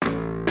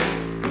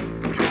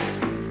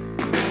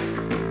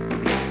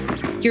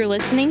You're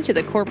listening to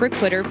the Corporate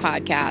Quitter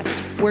podcast,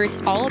 where it's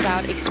all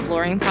about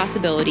exploring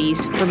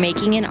possibilities for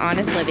making an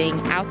honest living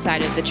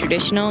outside of the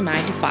traditional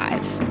 9 to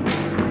 5.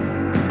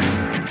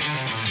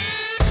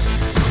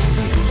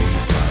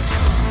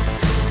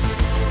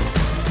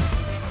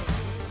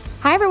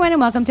 Hi, everyone, and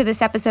welcome to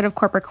this episode of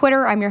Corporate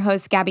Quitter. I'm your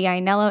host, Gabby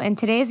Iannello, and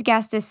today's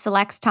guest is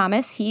Celex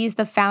Thomas. He's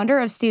the founder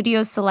of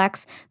Studio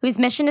Celex, whose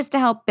mission is to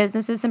help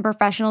businesses and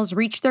professionals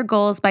reach their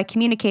goals by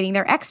communicating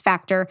their X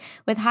factor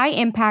with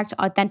high-impact,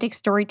 authentic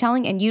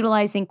storytelling and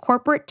utilizing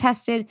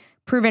corporate-tested,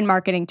 proven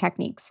marketing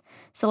techniques.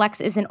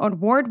 Celex is an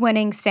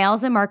award-winning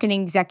sales and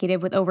marketing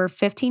executive with over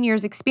 15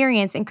 years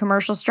experience in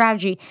commercial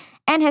strategy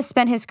and has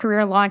spent his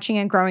career launching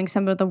and growing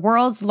some of the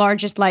world's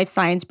largest life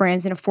science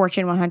brands in a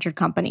Fortune 100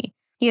 company.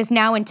 He has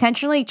now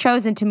intentionally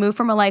chosen to move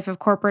from a life of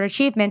corporate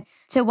achievement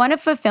to one of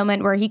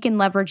fulfillment where he can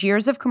leverage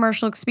years of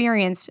commercial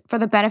experience for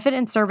the benefit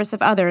and service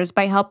of others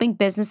by helping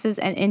businesses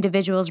and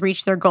individuals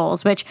reach their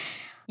goals, which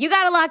you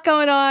got a lot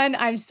going on.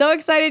 I'm so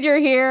excited you're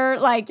here.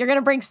 You're going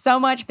to bring so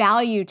much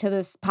value to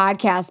this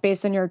podcast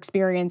based on your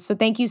experience. So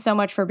thank you so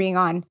much for being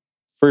on.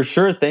 For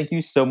sure. Thank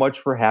you so much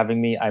for having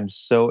me. I'm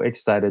so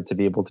excited to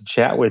be able to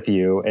chat with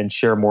you and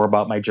share more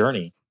about my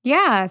journey.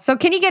 Yeah. So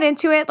can you get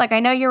into it? I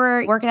know you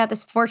were working at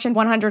this Fortune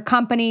 100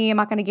 company. I'm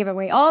not going to give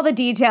away all the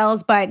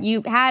details, but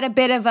you had a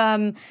bit of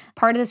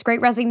part of this great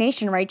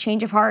resignation, right?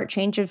 Change of heart,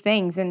 change of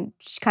things, and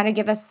just kind of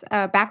give us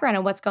a background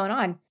on what's going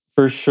on.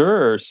 For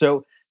sure.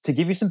 So to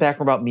give you some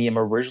background about me, I'm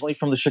originally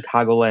from the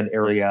Chicagoland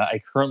area.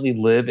 I currently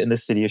live in the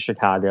city of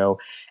Chicago.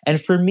 And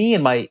for me,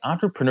 and my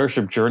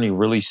entrepreneurship journey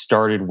really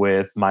started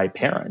with my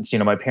parents.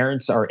 My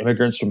parents are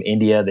immigrants from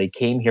India. They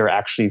came here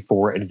actually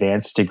for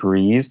advanced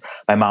degrees.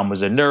 My mom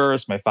was a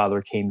nurse. My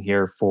father came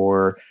here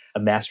for a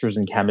master's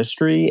in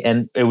chemistry.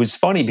 And it was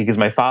funny because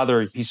my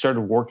father, he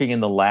started working in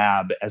the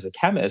lab as a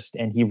chemist,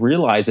 and he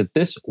realized that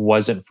this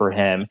wasn't for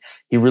him.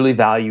 He really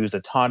values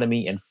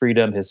autonomy and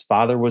freedom. His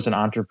father was an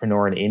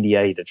entrepreneur in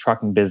India. He had a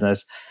trucking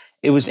business.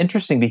 It was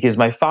interesting because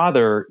my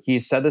father, he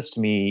said this to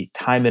me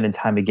time and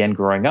time again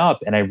growing up,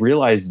 and I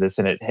realized this,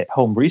 and it hit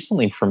home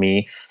recently for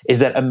me,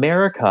 is that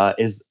America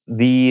is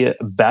the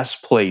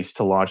best place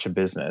to launch a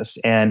business.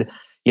 And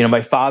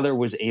my father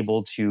was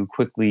able to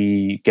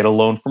quickly get a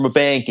loan from a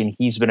bank, and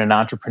he's been an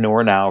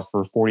entrepreneur now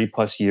for 40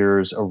 plus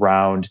years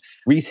around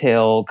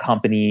retail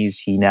companies.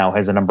 He now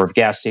has a number of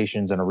gas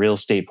stations and a real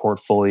estate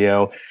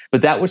portfolio.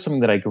 But that was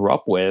something that I grew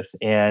up with.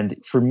 And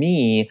for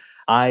me,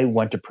 I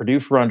went to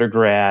Purdue for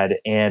undergrad,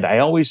 and I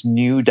always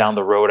knew down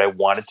the road I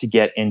wanted to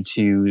get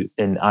into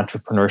an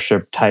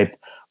entrepreneurship type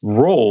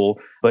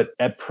role. But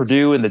at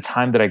Purdue, in the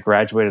time that I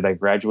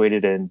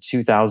graduated in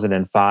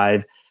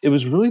 2005. It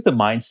was really the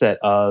mindset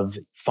of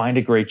find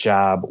a great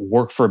job,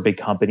 work for a big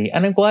company.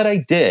 And I'm glad I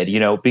did,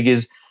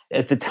 because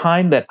at the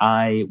time that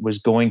I was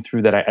going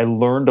through that, I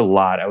learned a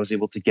lot. I was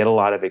able to get a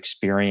lot of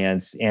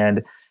experience.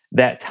 And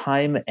that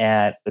time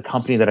at the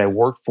company that I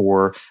worked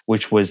for,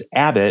 which was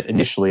Abbott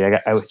initially, I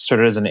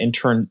started as an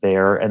intern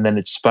there, and then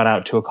it spun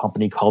out to a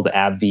company called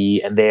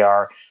AbbVie, and they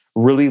are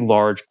really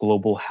large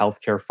global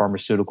healthcare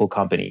pharmaceutical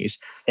companies.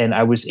 And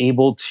I was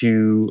able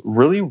to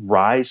really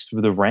rise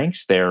through the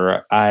ranks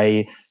there.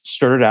 I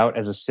started out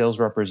as a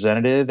sales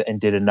representative and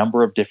did a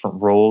number of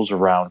different roles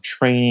around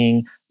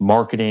training,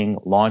 marketing,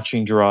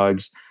 launching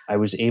drugs. I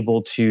was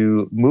able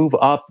to move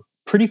up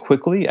pretty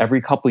quickly. Every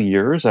couple of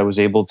years, I was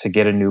able to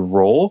get a new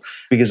role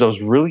because I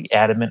was really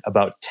adamant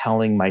about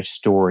telling my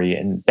story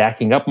and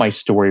backing up my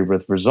story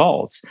with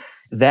results.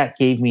 That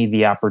gave me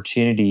the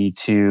opportunity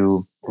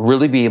to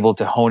really be able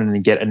to hone in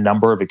and get a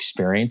number of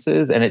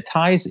experiences. And it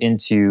ties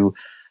into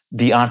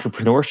the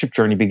entrepreneurship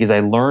journey because I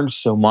learned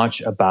so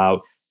much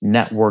about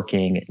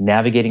networking,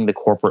 navigating the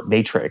corporate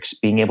matrix,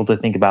 being able to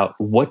think about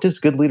what does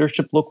good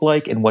leadership look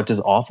like and what does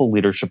awful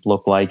leadership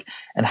look like,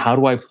 and how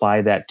do I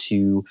apply that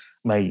to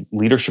my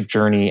leadership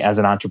journey as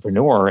an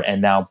entrepreneur,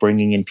 and now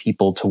bringing in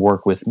people to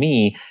work with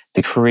me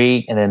to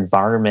create an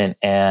environment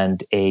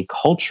and a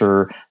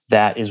culture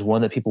that is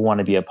one that people want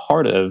to be a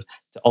part of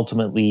to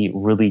ultimately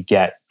really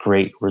get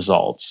great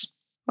results.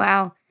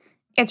 Wow.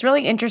 It's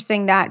really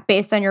interesting that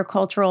based on your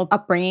cultural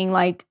upbringing,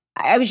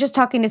 I was just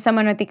talking to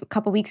someone, I think a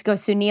couple weeks ago,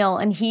 Sunil,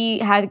 and he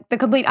had the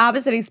complete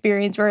opposite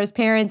experience where his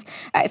parents,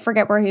 I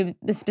forget where he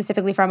was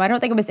specifically from. I don't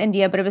think it was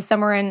India, but it was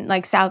somewhere in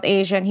South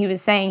Asia. And he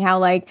was saying how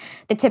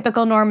the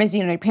typical norm is,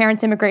 your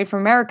parents immigrate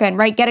from America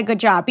and get a good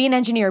job, be an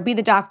engineer, be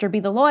the doctor, be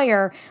the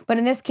lawyer. But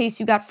in this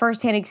case, you got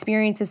firsthand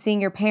experience of seeing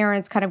your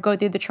parents kind of go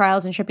through the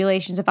trials and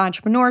tribulations of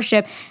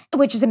entrepreneurship,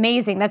 which is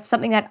amazing. That's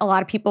something that a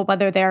lot of people,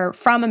 whether they're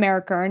from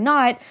America or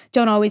not,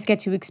 don't always get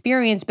to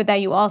experience, but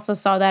that you also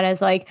saw that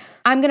as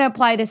I'm going to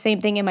apply this same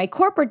thing in my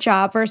corporate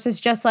job versus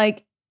just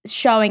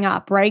showing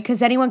up, right?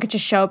 Because anyone could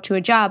just show up to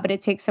a job, but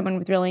it takes someone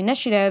with real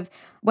initiative,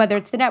 whether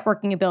it's the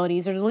networking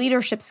abilities or the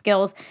leadership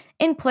skills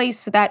in place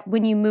so that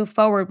when you move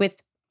forward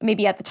with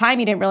maybe at the time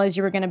you didn't realize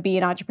you were going to be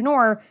an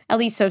entrepreneur, at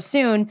least so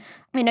soon,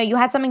 you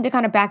had something to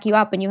kind of back you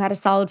up and you had a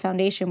solid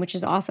foundation, which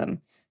is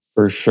awesome.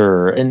 For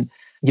sure. And,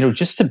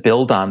 just to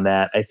build on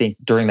that, I think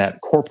during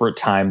that corporate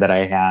time that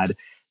I had,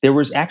 there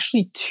was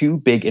actually two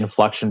big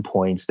inflection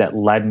points that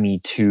led me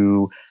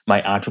to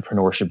my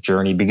entrepreneurship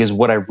journey because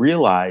what I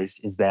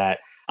realized is that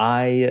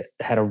I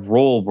had a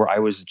role where I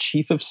was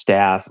chief of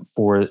staff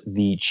for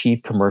the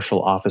chief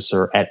commercial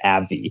officer at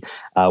AbbVie,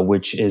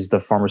 which is the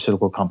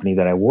pharmaceutical company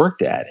that I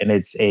worked at. And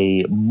it's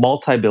a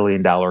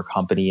multi-billion dollar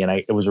company. And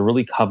it was a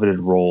really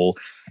coveted role.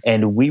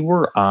 And we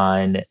were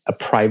on a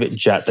private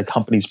jet, the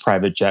company's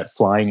private jet,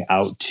 flying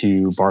out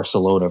to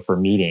Barcelona for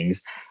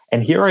meetings.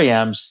 And here I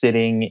am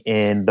sitting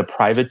in the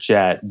private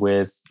jet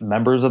with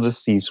members of the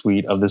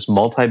C-suite of this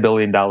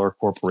multi-billion dollar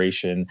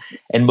corporation.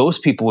 And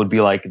most people would be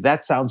like,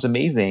 that sounds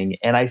amazing.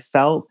 And I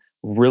felt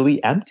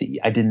really empty.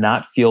 I did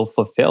not feel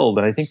fulfilled.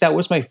 And I think that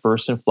was my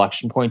first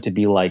inflection point to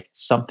be like,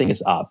 something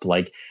is up.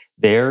 Like,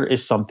 there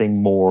is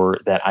something more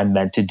that I'm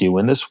meant to do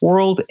in this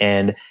world.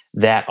 And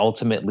that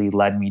ultimately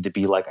led me to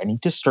be like, I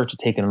need to start to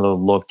take another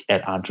look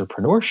at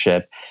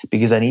entrepreneurship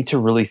because I need to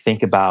really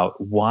think about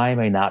why am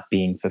I not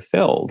being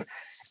fulfilled?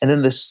 And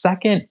then the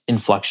second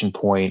inflection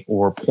point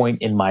or point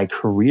in my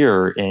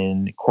career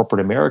in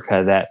corporate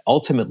America that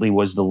ultimately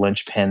was the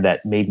linchpin that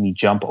made me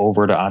jump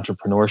over to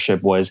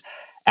entrepreneurship was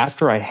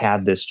after I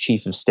had this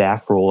chief of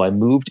staff role, I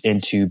moved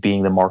into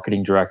being the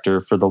marketing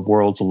director for the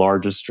world's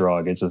largest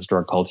drug. It's this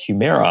drug called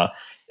Humira.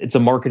 It's a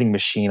marketing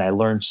machine. I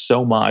learned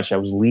so much. I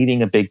was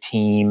leading a big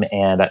team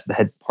and I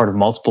had part of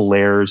multiple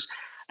layers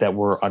that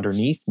were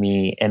underneath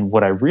me. And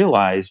what I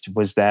realized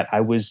was that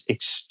I was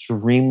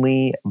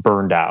extremely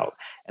burned out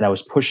and I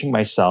was pushing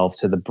myself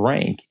to the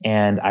brink.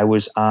 And I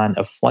was on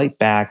a flight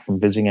back from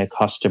visiting a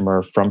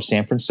customer from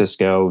San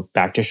Francisco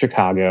back to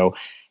Chicago.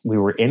 We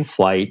were in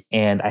flight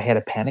and I had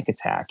a panic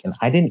attack. And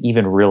I didn't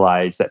even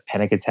realize that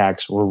panic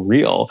attacks were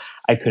real.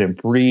 I couldn't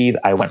breathe.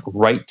 I went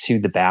right to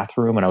the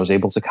bathroom and I was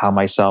able to calm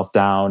myself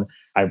down.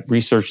 I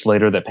researched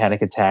later that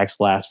panic attacks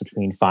last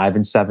between 5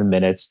 and 7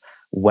 minutes.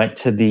 Went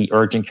to the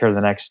urgent care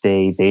the next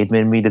day. They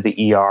admitted me to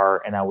the ER,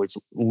 and I was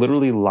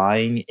literally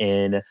lying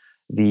in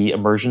the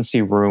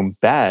emergency room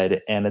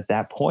bed. And at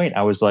that point,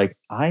 I was like,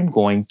 I'm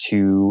going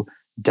to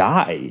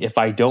die if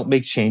I don't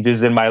make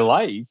changes in my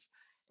life.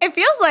 It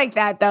feels like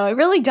that, though. It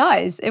really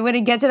does. And when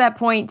it gets to that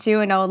point, too,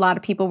 I know a lot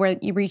of people where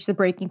you reach the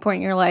breaking point,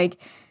 and you're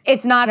like,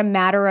 it's not a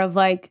matter of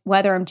like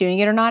whether I'm doing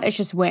it or not. It's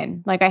just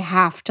when. Like, I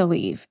have to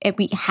leave.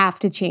 We have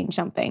to change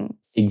something.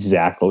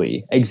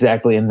 Exactly.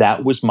 And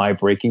that was my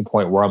breaking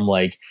point where I'm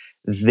like,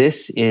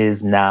 this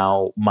is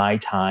now my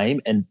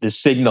time. And the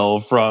signal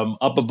from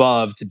up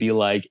above to be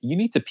like, you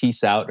need to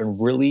peace out and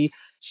really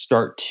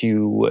start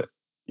to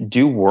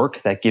do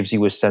work that gives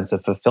you a sense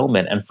of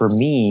fulfillment. And for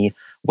me,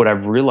 what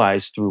I've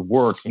realized through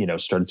work,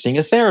 started seeing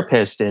a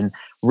therapist and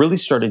really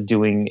started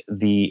doing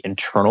the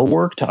internal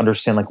work to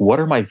understand like, what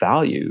are my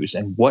values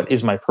and what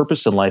is my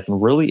purpose in life?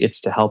 And really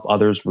it's to help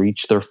others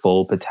reach their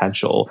full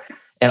potential.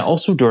 And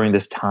also during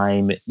this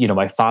time,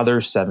 my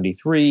father's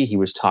 73, he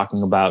was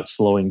talking about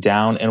slowing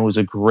down and it was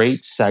a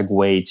great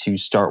segue to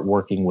start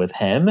working with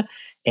him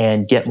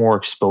and get more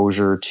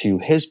exposure to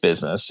his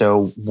business.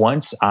 So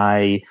once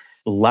I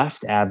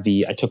left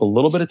AbbVie, I took a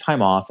little bit of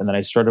time off and then I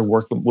started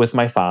working with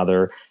my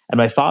father. And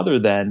my father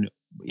then,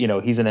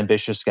 he's an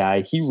ambitious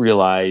guy. He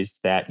realized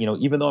that,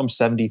 even though I'm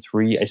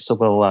 73, I still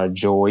got a lot of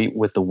joy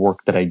with the work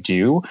that I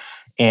do.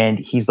 And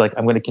he's like,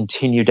 I'm going to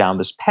continue down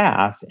this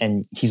path.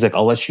 And he's like,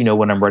 I'll let you know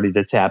when I'm ready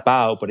to tap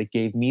out. But it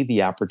gave me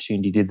the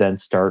opportunity to then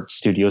start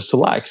Studio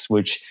Celex,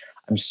 which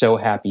I'm so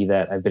happy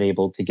that I've been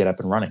able to get up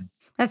and running.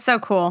 That's so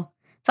cool.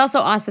 It's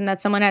also awesome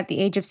that someone at the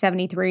age of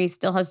 73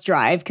 still has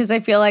drive because I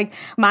feel like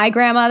my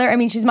grandmother,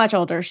 she's much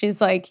older. She's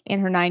like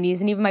in her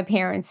 90s. And even my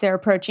parents, they're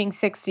approaching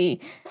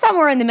 60,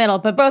 somewhere in the middle.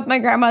 But both my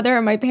grandmother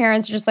and my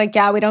parents are just like,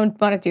 yeah, we don't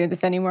want to do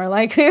this anymore.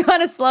 Like, we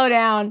want to slow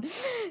down.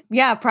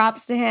 Yeah,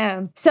 props to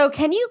him. So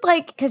can you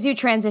because you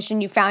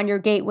transitioned, you found your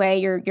gateway,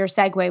 your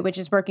segue, which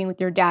is working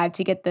with your dad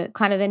to get the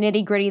kind of the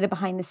nitty gritty, the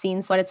behind the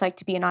scenes, what it's like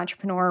to be an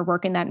entrepreneur,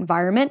 work in that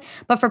environment.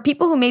 But for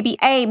people who maybe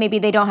maybe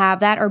they don't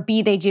have that, or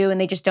B, they do,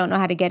 and they just don't know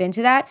how to get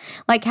into that.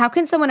 Like, how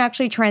can someone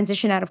actually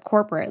transition out of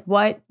corporate?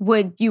 What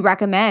would you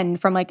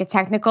recommend from like a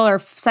technical or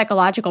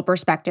psychological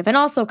perspective? And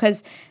also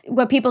because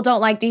what people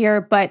don't like to hear,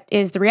 but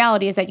is the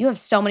reality is that you have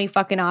so many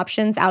fucking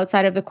options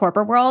outside of the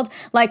corporate world.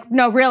 Like,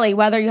 no, really,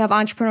 whether you have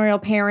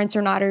entrepreneurial parents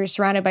or not, or you're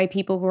surrounded by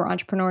people who are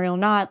entrepreneurial or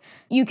not,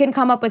 you can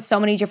come up with so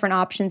many different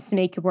options to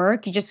make it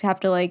work. You just have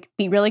to like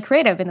be really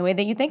creative in the way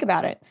that you think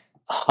about it.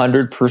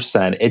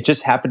 100%. It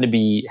just happened to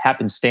be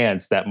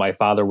happenstance that my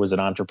father was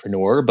an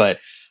entrepreneur, but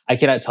I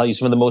cannot tell you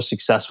some of the most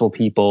successful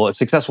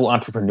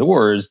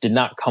entrepreneurs did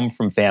not come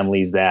from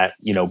families that,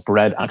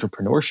 bred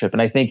entrepreneurship.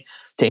 And I think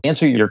to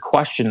answer your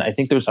question, I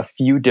think there's a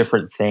few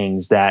different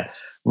things that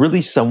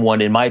really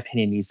someone, in my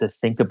opinion, needs to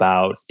think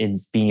about in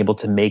being able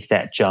to make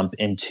that jump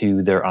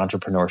into their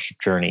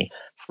entrepreneurship journey.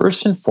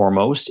 First and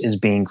foremost is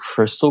being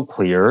crystal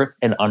clear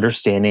and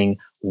understanding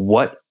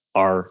what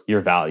are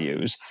your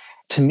values.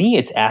 To me,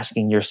 it's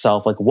asking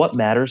yourself, like, what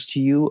matters to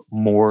you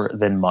more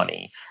than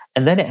money?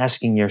 And then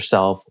asking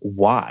yourself,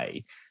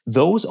 why?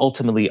 Those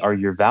ultimately are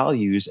your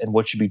values and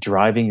what should be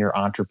driving your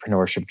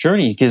entrepreneurship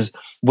journey. Because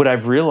what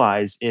I've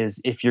realized is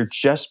if you're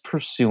just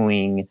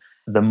pursuing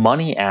the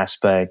money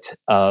aspect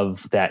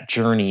of that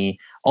journey,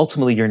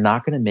 ultimately, you're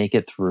not going to make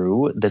it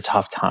through the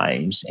tough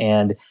times.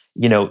 And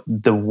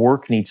the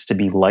work needs to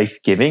be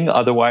life-giving.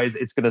 Otherwise,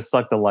 it's going to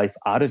suck the life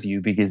out of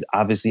you because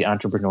obviously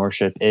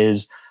entrepreneurship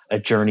is a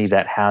journey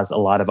that has a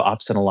lot of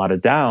ups and a lot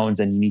of downs,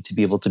 and you need to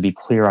be able to be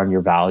clear on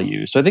your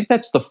values. So I think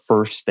that's the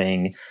first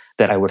thing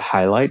that I would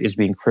highlight is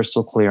being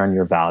crystal clear on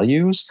your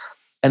values.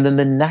 And then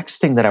the next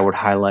thing that I would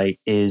highlight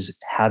is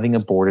having a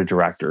board of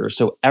directors.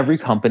 So every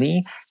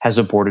company has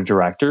a board of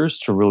directors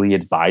to really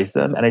advise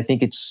them. And I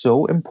think it's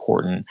so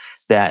important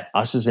that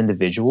us as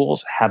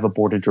individuals have a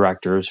board of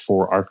directors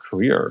for our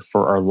career,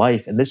 for our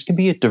life. And this can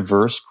be a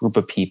diverse group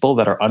of people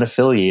that are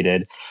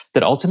unaffiliated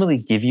that ultimately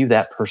give you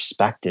that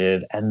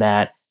perspective and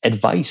that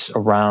advice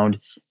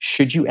around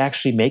should you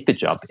actually make the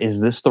jump? Is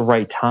this the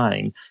right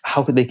time?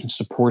 How could they can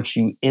support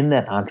you in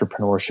that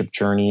entrepreneurship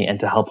journey and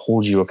to help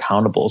hold you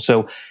accountable?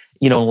 So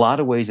in a lot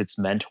of ways, it's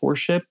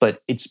mentorship,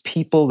 but it's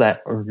people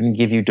that are going to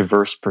give you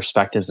diverse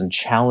perspectives and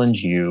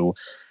challenge you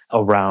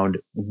around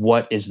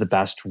what is the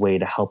best way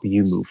to help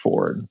you move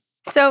forward.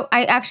 So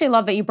I actually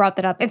love that you brought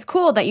that up. It's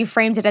cool that you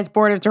framed it as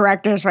board of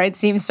directors, right?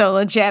 Seems so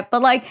legit.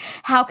 But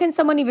how can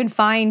someone even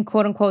find,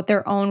 quote unquote,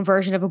 their own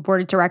version of a board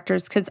of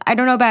directors? Because I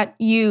don't know about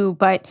you,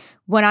 but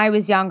when I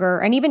was younger,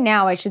 and even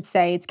now, I should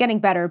say, it's getting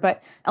better,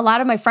 but a lot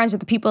of my friends or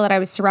the people that I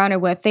was surrounded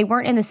with, they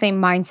weren't in the same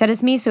mindset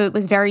as me. So it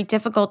was very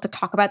difficult to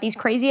talk about these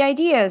crazy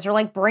ideas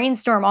or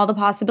brainstorm all the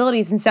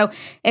possibilities. And so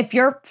if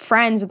your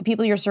friends or the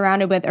people you're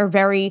surrounded with are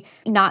very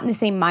not in the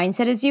same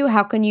mindset as you,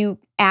 how can you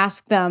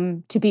ask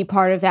them to be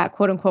part of that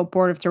quote unquote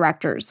board of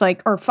directors,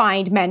 or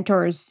find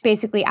mentors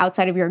basically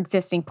outside of your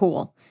existing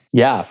pool?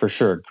 Yeah, for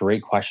sure.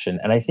 Great question.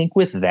 And I think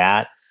with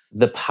that,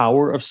 the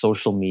power of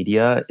social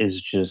media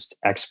is just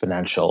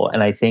exponential.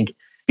 And I think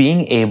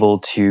being able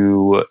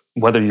to,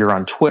 whether you're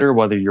on Twitter,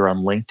 whether you're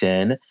on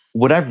LinkedIn,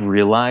 what I've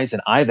realized,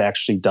 and I've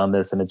actually done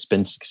this and it's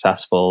been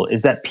successful,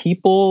 is that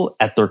people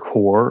at their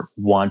core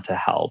want to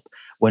help.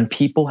 When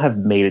people have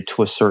made it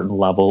to a certain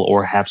level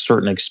or have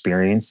certain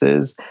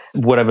experiences,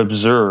 what I've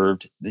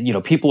observed,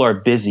 people are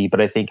busy,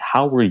 but I think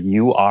how are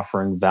you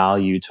offering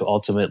value to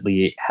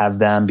ultimately have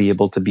them be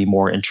able to be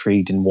more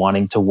intrigued and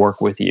wanting to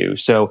work with you?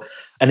 So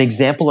an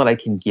example that I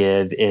can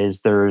give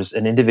is there's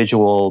an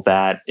individual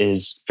that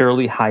is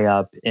fairly high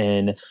up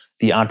in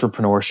the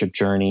entrepreneurship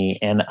journey,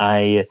 and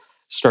I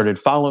started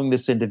following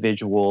this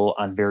individual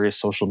on various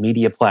social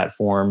media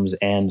platforms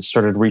and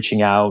started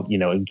reaching out,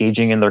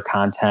 engaging in their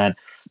content,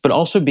 but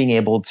also being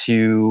able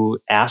to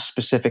ask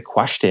specific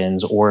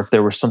questions, or if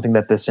there was something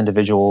that this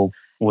individual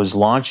was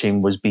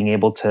launching, was being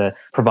able to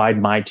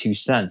provide my 2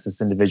 cents.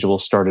 This individual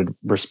started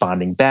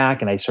responding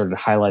back and I started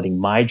highlighting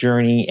my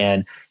journey,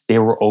 and they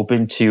were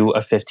open to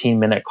a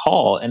 15-minute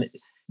call. And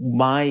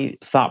my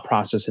thought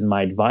process and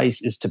my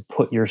advice is to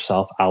put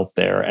yourself out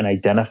there and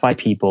identify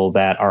people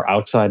that are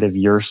outside of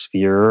your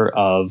sphere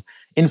of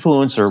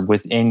influence or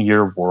within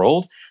your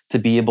world to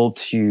be able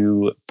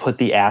to put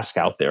the ask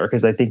out there,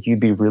 because I think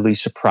you'd be really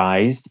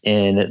surprised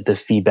in the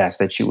feedback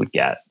that you would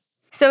get.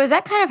 So is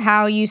that kind of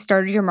how you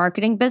started your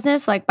marketing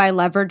business, by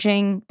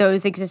leveraging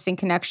those existing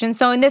connections?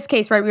 So in this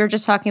case, right, we were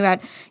just talking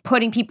about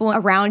putting people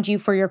around you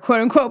for your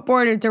quote unquote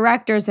board of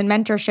directors and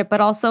mentorship,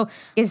 but also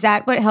is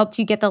that what helped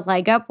you get the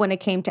leg up when it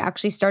came to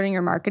actually starting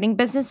your marketing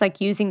business,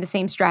 using the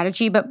same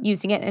strategy, but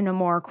using it in a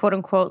more quote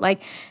unquote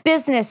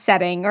business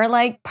setting or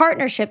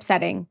partnership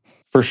setting?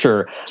 For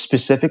sure.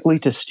 Specifically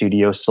to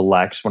Studio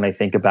Celex, when I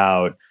think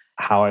about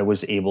how I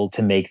was able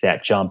to make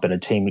that jump and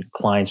attain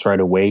clients right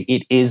away,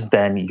 it is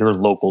then your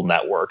local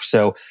network.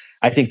 So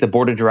I think the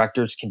board of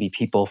directors can be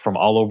people from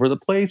all over the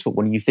place, but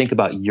when you think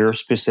about your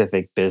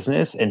specific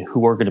business and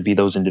who are going to be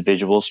those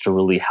individuals to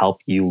really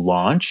help you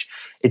launch,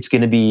 it's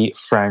going to be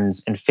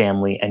friends and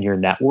family and your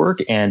network.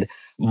 And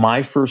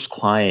my first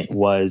client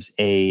was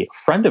a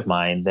friend of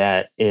mine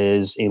that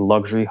is a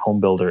luxury home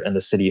builder in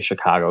the city of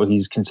Chicago.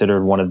 He's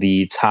considered one of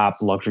the top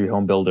luxury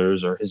home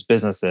builders, or his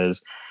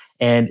businesses.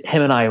 And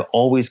him and I have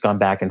always gone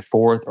back and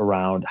forth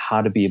around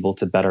how to be able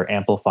to better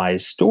amplify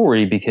his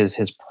story, because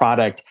his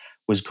product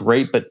was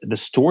great, but the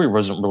story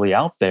wasn't really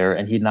out there.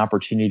 And he had an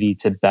opportunity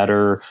to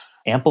better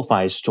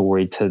amplify his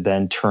story to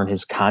then turn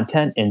his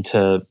content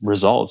into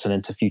results and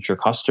into future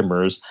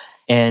customers.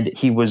 And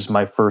he was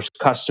my first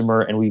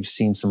customer, and we've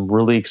seen some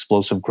really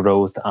explosive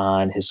growth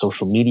on his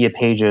social media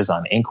pages,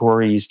 on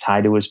inquiries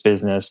tied to his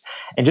business,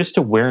 and just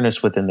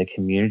awareness within the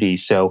community.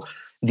 So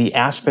the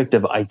aspect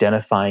of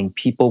identifying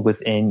people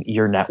within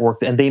your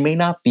network, and they may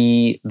not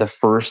be the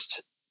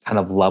first kind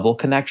of level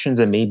connections,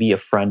 and maybe a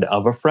friend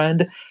of a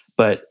friend,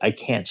 but I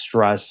can't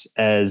stress,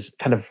 as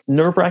kind of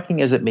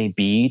nerve-wracking as it may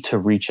be to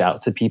reach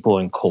out to people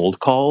and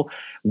cold call,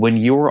 when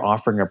you're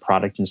offering a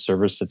product and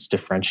service that's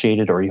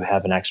differentiated or you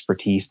have an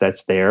expertise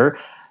that's there,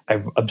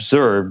 I've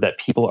observed that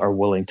people are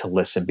willing to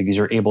listen because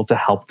you're able to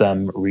help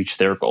them reach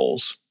their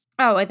goals.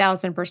 Oh,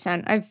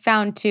 1,000%. I've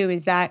found too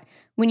is that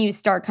when you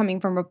start coming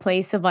from a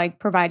place of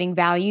providing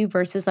value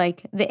versus the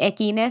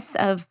ickiness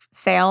of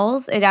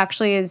sales, it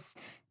actually is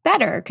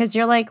better because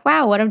you're like,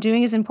 wow, what I'm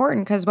doing is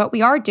important because what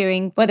we are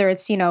doing, whether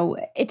it's,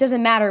 it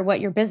doesn't matter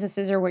what your business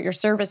is or what your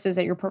service is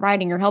that you're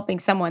providing, you're helping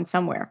someone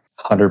somewhere.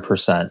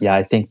 100%. Yeah,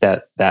 I think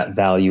that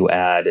value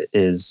add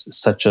is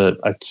such a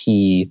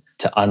key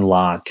to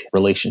unlock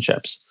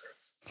relationships.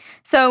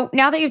 So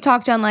now that you've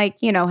talked on like,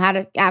 how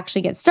to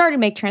actually get started,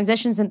 make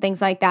transitions and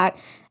things like that,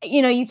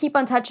 you keep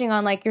on touching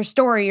on like your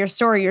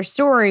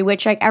story,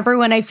 which like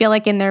everyone I feel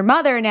like in their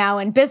mother now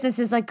and business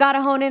is like,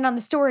 gotta hone in on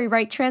the story,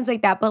 right?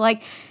 Translate that. But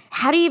like,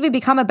 how do you even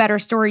become a better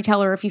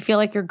storyteller if you feel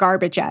like you're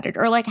garbage at it?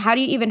 Or like, how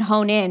do you even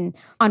hone in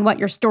on what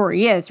your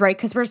story is, right?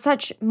 Because we're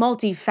such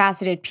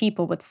multifaceted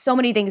people with so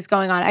many things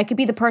going on. I could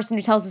be the person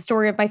who tells the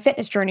story of my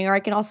fitness journey, or I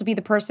can also be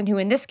the person who,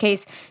 in this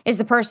case, is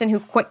the person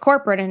who quit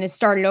corporate and has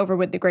started over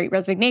with the Great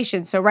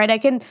Resignation. So, right, I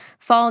can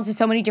fall into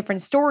so many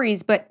different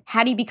stories, but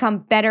how do you become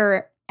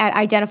better at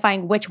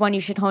identifying which one you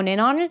should hone in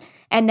on it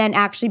and then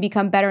actually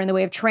become better in the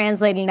way of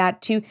translating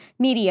that to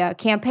media,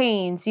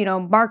 campaigns,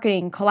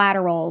 marketing,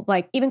 collateral,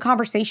 like even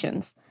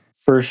conversations?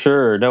 For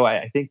sure. No,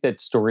 I think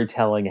that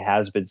storytelling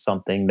has been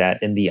something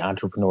that in the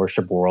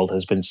entrepreneurship world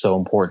has been so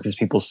important because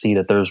people see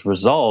that there's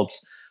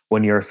results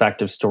when you're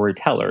effective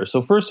storyteller.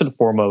 So first and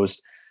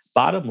foremost,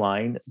 bottom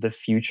line, the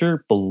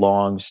future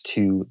belongs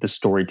to the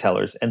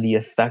storytellers and the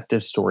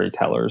effective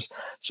storytellers.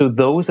 So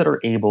those that are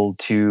able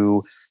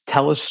to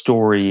tell a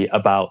story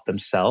about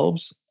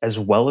themselves as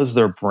well as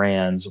their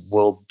brands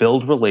will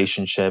build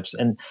relationships.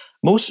 And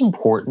most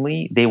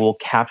importantly, they will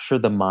capture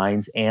the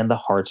minds and the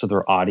hearts of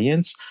their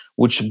audience,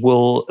 which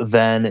will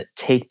then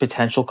take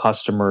potential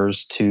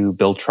customers to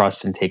build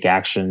trust and take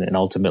action and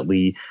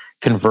ultimately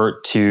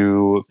convert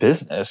to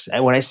business.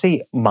 And when I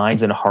say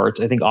minds and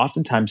hearts, I think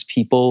oftentimes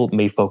people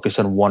may focus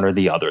on one or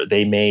the other.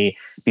 They may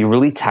be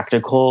really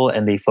technical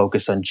and they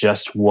focus on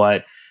just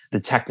what the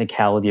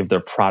technicality of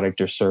their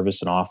product or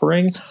service and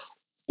offering,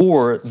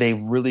 or they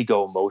really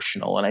go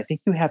emotional. And I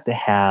think you have to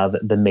have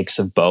the mix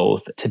of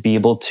both to be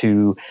able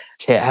to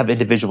have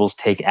individuals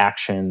take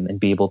action and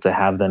be able to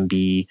have them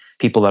be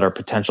people that are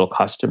potential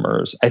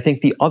customers. I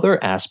think the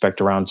other aspect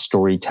around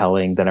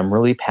storytelling that I'm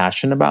really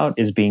passionate about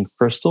is being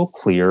crystal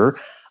clear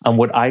on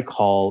what I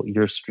call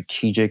your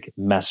strategic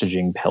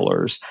messaging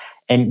pillars.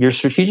 And your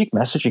strategic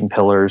messaging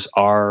pillars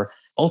are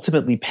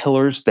ultimately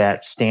pillars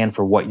that stand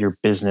for what your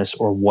business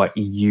or what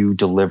you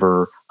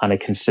deliver on a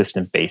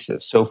consistent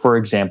basis. So, for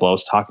example, I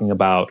was talking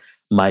about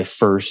my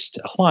first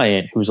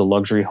client who's a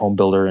luxury home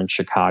builder in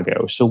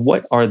Chicago. So,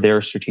 what are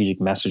their strategic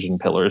messaging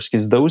pillars?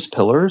 Because those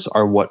pillars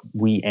are what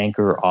we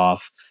anchor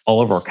off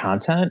all of our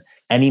content.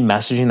 Any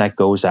messaging that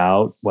goes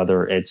out,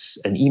 whether it's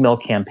an email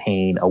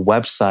campaign, a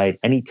website,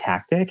 any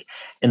tactic.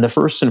 And the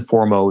first and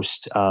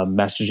foremost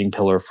messaging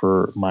pillar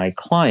for my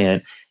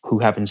client, who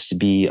happens to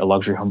be a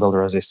luxury home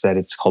builder, as I said,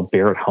 it's called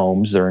Barrett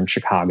Homes. They're in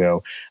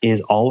Chicago,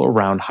 is all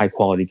around high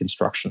quality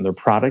construction. Their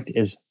product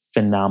is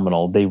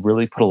phenomenal. They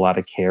really put a lot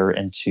of care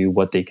into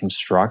what they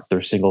construct,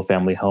 their single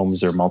family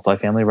homes, their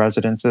multifamily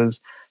residences.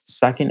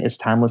 Second is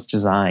timeless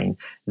design.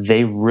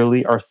 They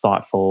really are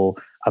thoughtful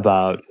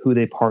about who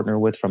they partner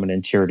with from an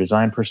interior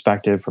design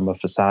perspective, from a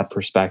facade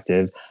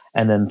perspective.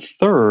 And then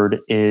third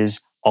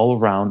is all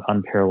around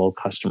unparalleled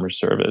customer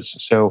service.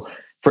 So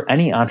for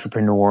any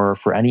entrepreneur,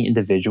 for any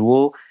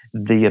individual,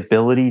 the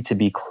ability to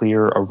be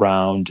clear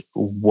around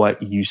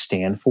what you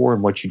stand for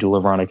and what you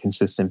deliver on a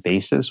consistent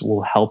basis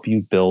will help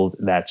you build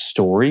that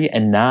story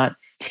and not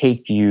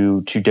take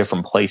you to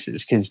different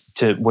places. Because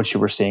to what you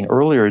were saying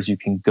earlier is you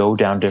can go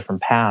down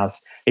different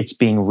paths. It's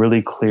being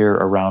really clear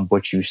around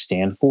what you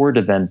stand for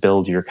to then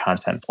build your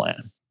content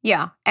plan.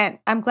 Yeah. And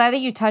I'm glad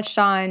that you touched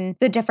on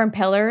the different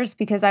pillars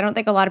because I don't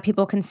think a lot of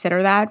people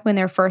consider that when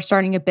they're first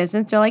starting a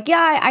business. They're like,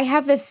 yeah, I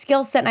have this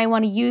skill set and I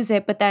want to use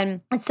it. But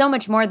then it's so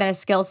much more than a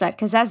skill set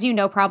because as you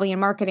know, probably in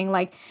marketing,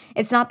 like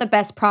it's not the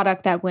best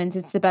product that wins.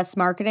 It's the best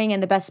marketing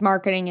and the best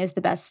marketing is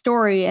the best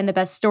story. And the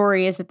best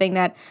story is the thing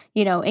that,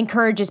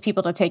 encourages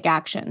people to take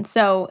action.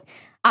 So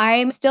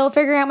I'm still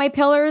figuring out my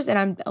pillars and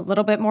I'm a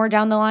little bit more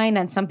down the line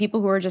than some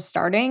people who are just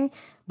starting,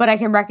 but I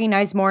can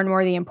recognize more and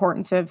more the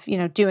importance of,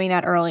 doing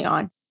that early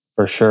on.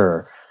 For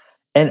sure.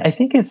 And I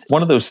think it's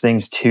one of those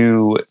things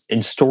too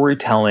in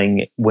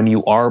storytelling when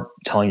you are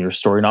telling your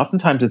story, and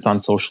oftentimes it's on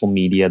social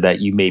media that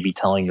you may be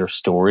telling your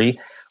story,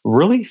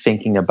 really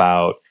thinking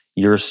about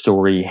your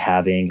story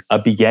having a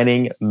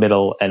beginning,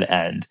 middle, and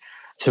end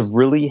to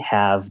really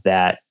have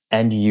that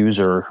end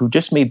user who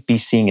just may be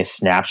seeing a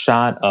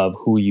snapshot of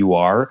who you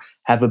are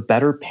have a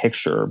better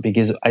picture.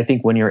 Because I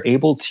think when you're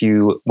able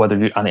to, whether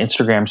you're on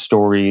Instagram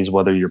stories,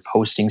 whether you're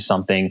posting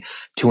something,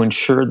 to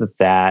ensure that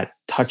that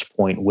touch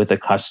point with a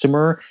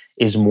customer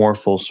is more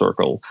full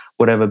circle.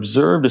 What I've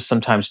observed is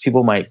sometimes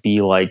people might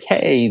be like,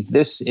 hey,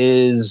 this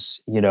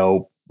is,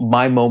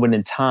 my moment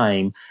in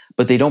time,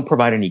 but they don't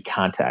provide any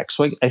context.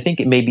 So I think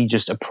it may be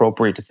just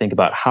appropriate to think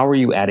about how are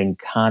you adding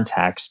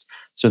context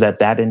so that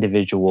that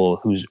individual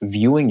who's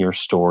viewing your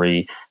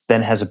story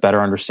then has a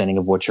better understanding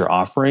of what you're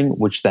offering,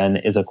 which then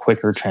is a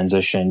quicker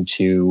transition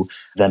to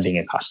them being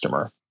a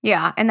customer.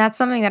 Yeah. And that's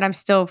something that I'm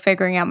still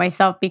figuring out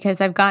myself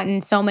because I've gotten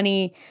so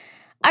many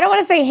I don't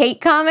want to say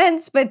hate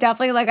comments, but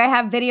definitely like I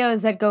have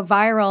videos that go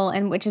viral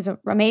and which is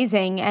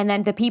amazing. And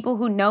then the people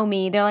who know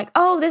me, they're like,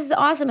 oh, this is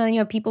awesome. And then you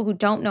have people who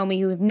don't know me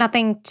who have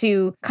nothing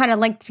to kind of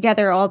link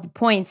together all the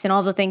points and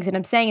all the things that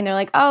I'm saying. And they're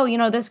like,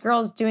 oh, this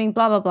girl's doing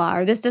blah, blah, blah,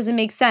 or this doesn't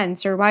make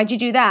sense, or why'd you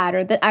do that? Or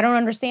I don't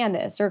understand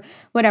this, or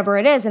whatever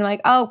it is. And I'm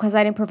like, oh, because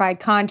I didn't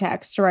provide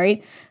context,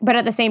 right? But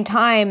at the same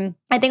time,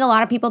 I think a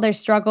lot of people, they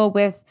struggle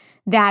with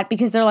that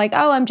because they're like,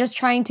 oh, I'm just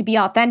trying to be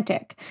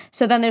authentic.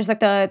 So then there's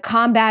like the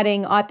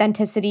combating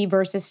authenticity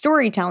versus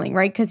storytelling,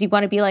 right? Because you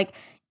want to be like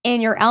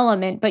in your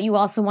element, but you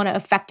also want to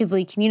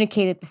effectively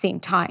communicate at the same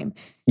time.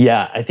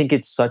 Yeah, I think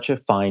it's such a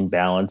fine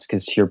balance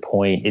because to your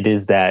point, it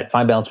is that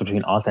fine balance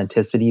between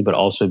authenticity, but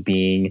also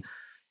being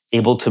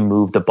able to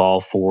move the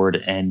ball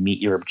forward and meet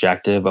your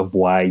objective of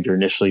why you're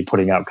initially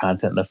putting out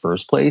content in the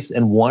first place.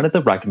 And one of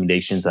the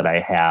recommendations that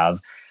I have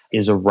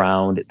is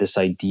around this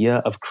idea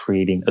of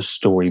creating a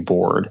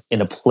storyboard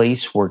in a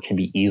place where it can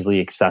be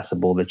easily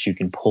accessible that you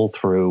can pull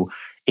through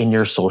in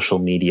your social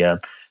media.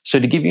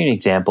 So to give you an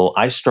example,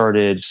 I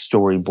started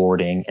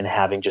storyboarding and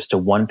having just a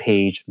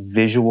one-page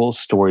visual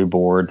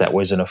storyboard that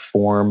was in a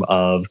form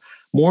of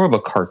more of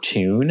a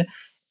cartoon.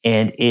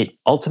 And it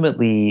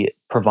ultimately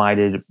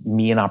provided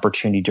me an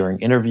opportunity during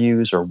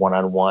interviews or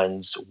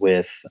one-on-ones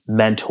with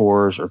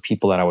mentors or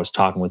people that I was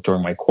talking with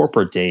during my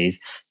corporate days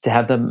to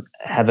have them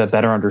have a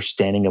better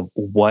understanding of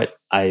what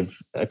I've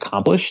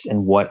accomplished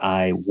and what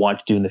I want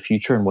to do in the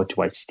future and what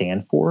do I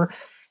stand for.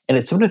 And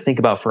it's something to think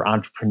about for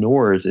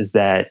entrepreneurs is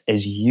that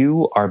as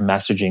you are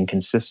messaging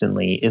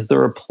consistently, is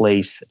there a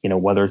place,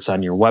 whether it's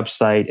on your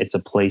website, it's a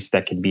place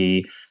that could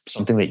be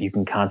something that you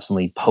can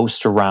constantly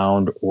post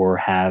around or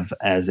have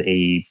as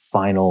a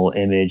final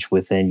image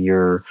within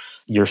your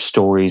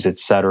stories, et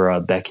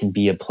cetera, that can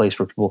be a place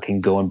where people can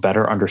go and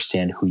better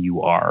understand who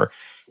you are.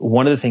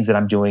 One of the things that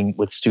I'm doing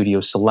with Studio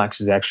Celex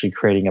is actually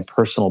creating a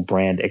personal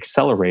brand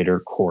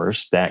accelerator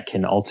course that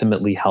can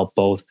ultimately help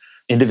both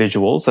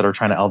individuals that are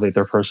trying to elevate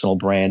their personal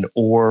brand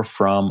or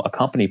from a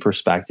company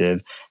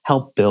perspective,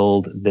 help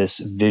build this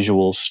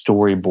visual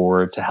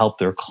storyboard to help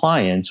their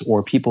clients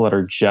or people that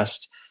are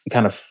just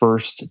kind of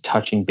first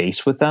touching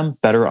base with them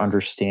better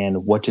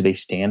understand what do they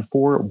stand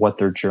for, what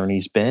their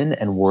journey's been,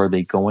 and where are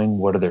they going,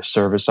 what are their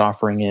service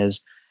offering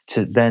is,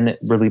 to then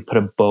really put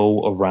a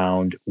bow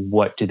around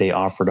what do they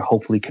offer to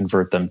hopefully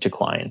convert them to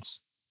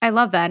clients. I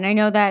love that. And I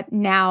know that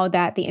now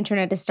that the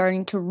internet is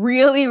starting to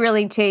really,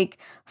 really take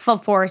full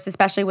force,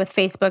 especially with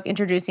Facebook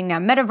introducing now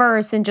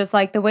metaverse and just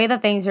like the way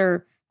that things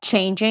are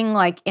changing,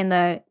 like in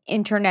the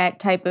internet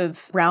type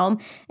of realm,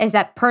 is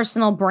that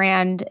personal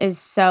brand is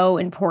so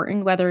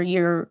important, whether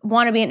you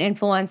want to be an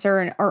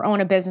influencer or own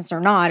a business or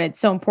not. It's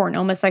so important,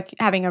 almost like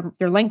having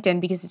your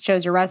LinkedIn because it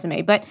shows your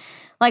resume. But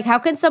like, how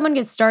can someone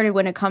get started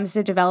when it comes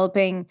to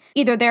developing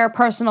either their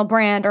personal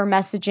brand or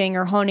messaging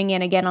or honing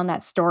in again on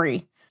that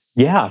story?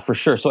 Yeah, for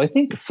sure. So I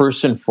think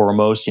first and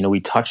foremost, we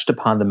touched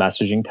upon the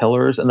messaging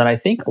pillars, and then I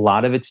think a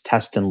lot of it's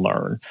test and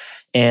learn.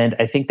 And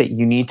I think that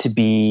you need to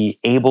be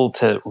able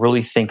to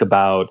really think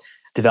about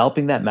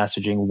developing that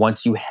messaging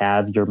once you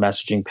have your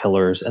messaging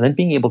pillars and then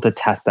being able to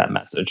test that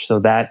message. So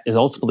that is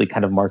ultimately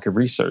kind of market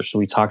research. So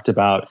we talked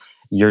about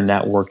your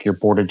network, your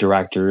board of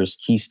directors,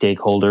 key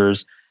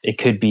stakeholders. It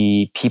could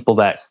be people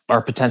that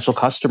are potential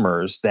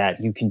customers that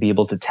you can be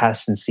able to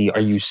test and see,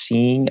 are you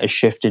seeing a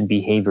shift in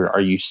behavior?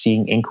 Are you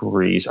seeing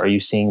inquiries? Are you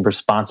seeing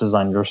responses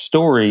on your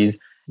stories,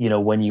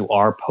 when you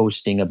are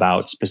posting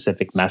about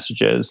specific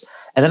messages?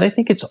 And then I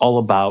think it's all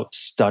about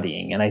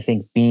studying. And I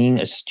think being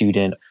a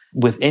student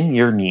within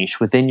your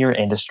niche, within your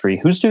industry,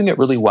 who's doing it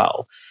really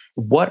well?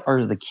 What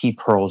are the key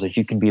pearls that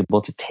you can be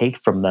able to take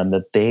from them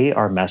that they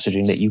are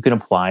messaging that you can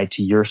apply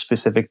to your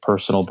specific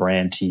personal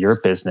brand, to your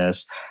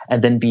business,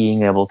 and then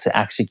being able to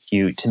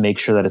execute to make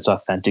sure that it's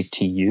authentic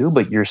to you,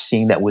 but you're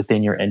seeing that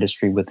within your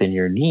industry, within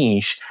your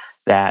niche,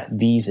 that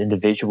these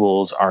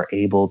individuals are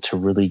able to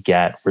really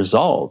get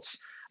results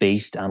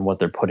based on what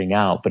they're putting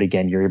out. But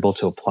again, you're able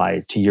to apply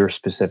it to your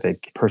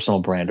specific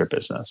personal brand or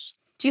business.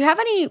 Do you have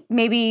any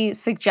maybe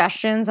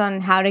suggestions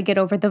on how to get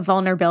over the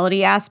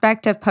vulnerability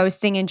aspect of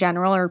posting in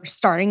general or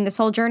starting this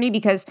whole journey?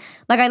 Because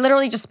like I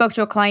literally just spoke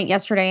to a client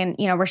yesterday and,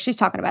 where she's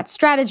talking about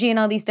strategy and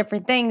all these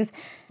different things.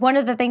 One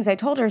of the things I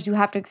told her is you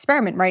have to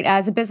experiment, right?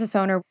 As a business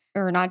owner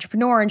or an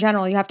entrepreneur in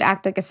general, you have to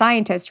act like a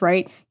scientist,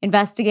 right?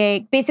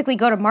 Investigate, basically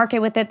go to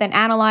market with it, then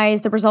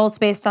analyze the results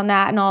based on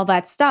that and all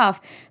that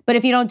stuff. But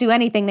if you don't do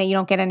anything, then you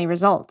don't get any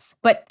results.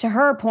 But to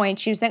her point,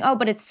 she was saying, oh,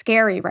 but it's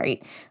scary,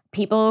 right?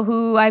 People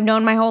who I've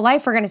known my whole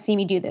life are going to see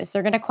me do this.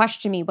 They're going to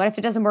question me. What if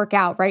it doesn't work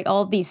out, right?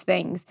 All of these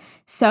things.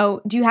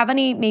 So do you have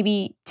any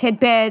maybe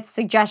tidbits,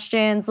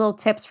 suggestions, little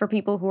tips for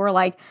people who are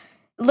like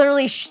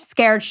literally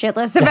scared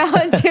shitless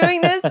about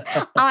doing this,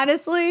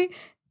 honestly?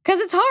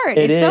 Because it's hard.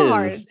 It's so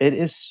hard. It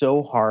is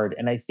so hard.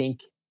 And I think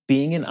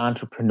being an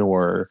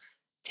entrepreneur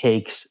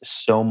takes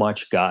so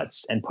much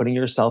guts, and putting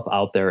yourself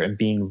out there and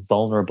being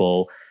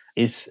vulnerable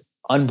is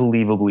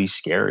unbelievably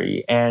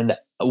scary. And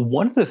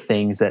one of the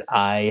things that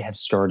I have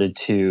started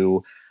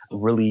to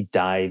really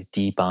dive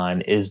deep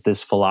on is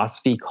this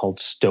philosophy called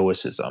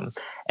Stoicism.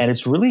 And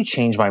it's really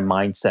changed my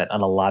mindset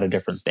on a lot of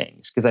different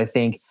things. Because I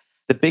think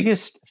the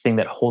biggest thing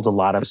that holds a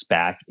lot of us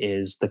back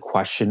is the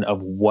question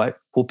of what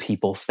will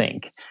people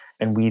think?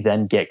 And we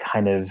then get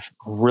kind of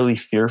really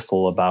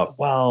fearful about,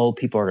 well,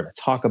 people are going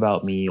to talk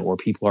about me or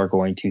people are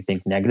going to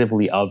think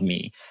negatively of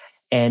me.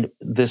 And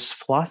this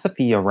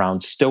philosophy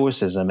around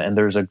Stoicism, and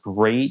there's a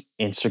great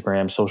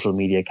Instagram social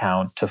media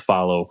account to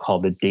follow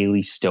called the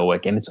Daily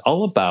Stoic. And it's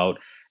all about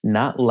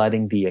not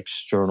letting the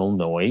external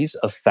noise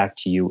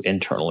affect you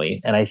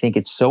internally. And I think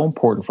it's so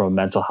important from a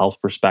mental health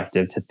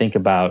perspective to think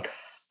about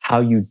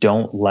how you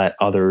don't let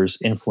others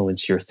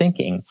influence your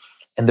thinking.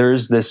 And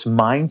there's this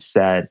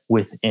mindset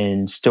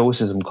within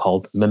Stoicism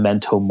called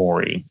memento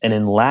mori. And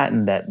in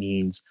Latin, that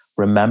means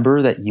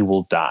remember that you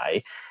will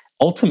die.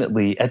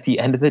 Ultimately, at the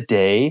end of the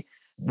day,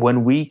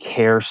 when we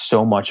care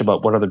so much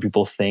about what other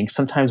people think,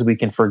 sometimes we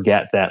can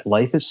forget that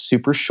life is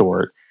super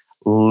short.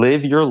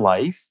 Live your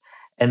life,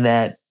 and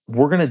that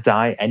we're going to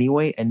die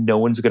anyway, and no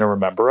one's going to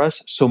remember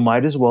us. So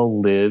might as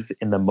well live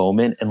in the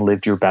moment and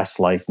live your best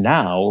life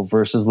now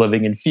versus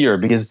living in fear,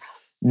 because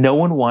no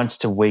one wants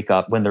to wake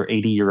up when they're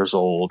 80 years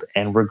old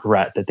and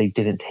regret that they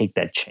didn't take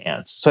that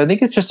chance. So I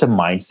think it's just a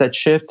mindset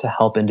shift to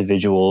help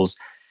individuals.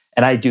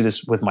 And I do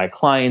this with my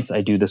clients,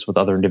 I do this with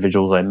other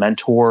individuals I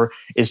mentor,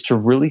 is to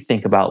really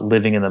think about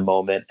living in the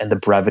moment and the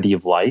brevity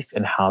of life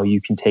and how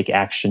you can take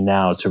action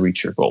now to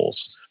reach your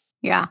goals.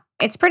 Yeah,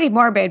 it's pretty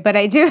morbid, but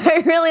I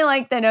really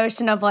like the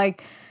notion of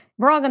like,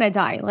 we're all going to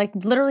die. Like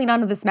literally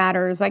none of this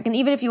matters. Like, and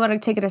even if you want to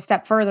take it a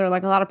step further,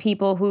 like a lot of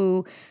people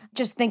who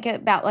just think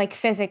about like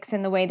physics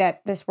and the way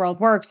that this world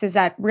works is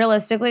that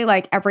realistically,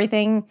 like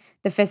everything,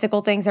 the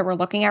physical things that we're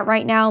looking at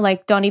right now,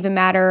 like don't even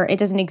matter. It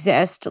doesn't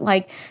exist.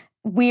 Like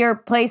we are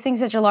placing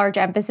such a large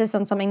emphasis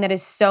on something that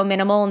is so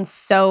minimal and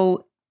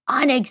so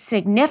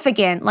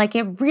insignificant. Like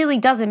it really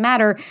doesn't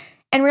matter.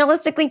 And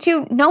realistically,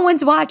 too, no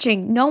one's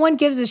watching. No one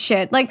gives a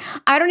shit. Like,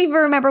 I don't even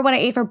remember what I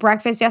ate for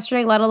breakfast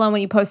yesterday, let alone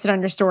when you posted on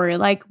your story.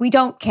 Like, we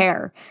don't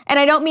care. And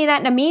I don't mean that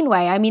in a mean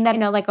way. I mean that,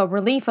 like a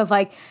relief of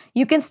like,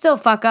 you can still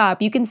fuck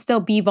up. You can still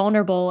be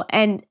vulnerable.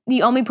 And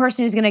the only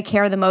person who's going to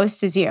care the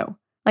most is you.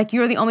 Like,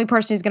 you're the only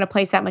person who's going to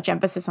place that much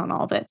emphasis on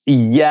all of it.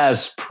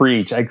 Yes,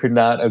 preach. I could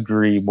not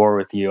agree more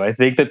with you. I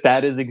think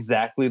that is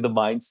exactly the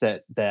mindset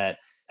that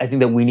I think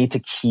that we need to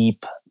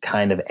keep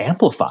kind of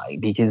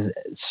amplifying, because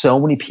so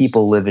many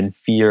people live in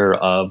fear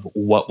of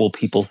what will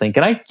people think.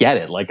 And I get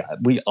it. Like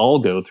we all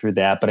go through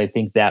that, but I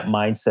think that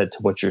mindset to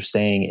what you're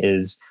saying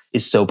is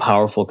so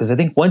powerful, because I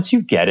think once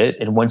you get it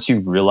and once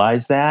you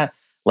realize that,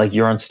 like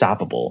you're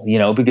unstoppable,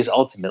 because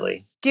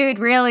ultimately, dude,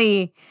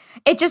 really,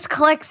 it just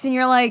clicks and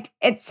you're like,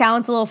 it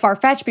sounds a little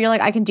far-fetched, but you're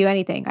like, I can do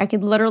anything. I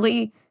can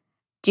literally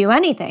do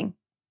anything.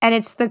 And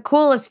it's the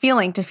coolest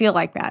feeling to feel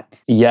like that.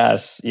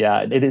 Yes.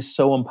 Yeah. It is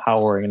so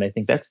empowering. And I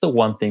think that's the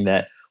one thing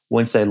that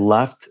once I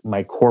left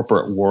my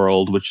corporate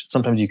world, which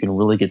sometimes you can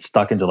really get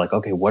stuck into like,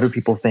 okay, what do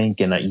people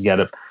think? And you got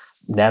to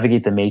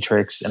navigate the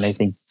matrix. And I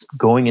think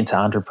going into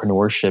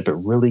entrepreneurship, it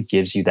really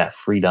gives you that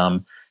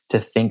freedom to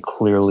think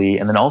clearly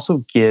and then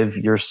also give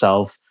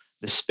yourself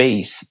the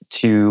space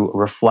to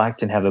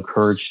reflect and have the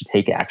courage to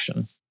take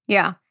action.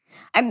 Yeah.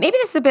 And maybe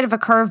this is a bit of a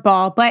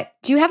curveball, but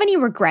do you have any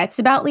regrets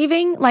about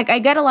leaving? Like, I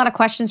get a lot of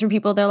questions from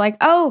people. They're like,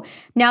 oh,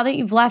 now that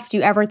you've left, do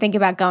you ever think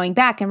about going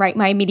back? And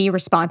my immediate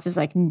response is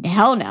like,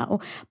 hell no.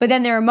 But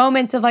then there are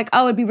moments of like,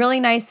 oh, it'd be really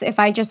nice if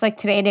I just like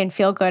today didn't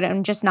feel good.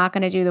 I'm just not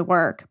going to do the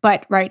work.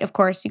 But right, of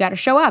course, you got to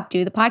show up,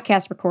 do the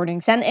podcast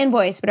recording, send the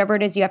invoice, whatever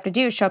it is you have to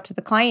do, show up to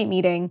the client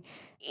meeting.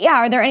 Yeah.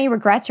 Are there any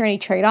regrets or any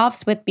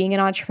trade-offs with being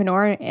an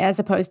entrepreneur as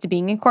opposed to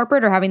being in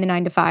corporate or having the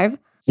 9 to 5?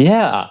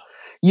 Yeah.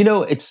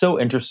 It's so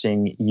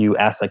interesting you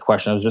asked that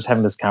question. I was just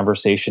having this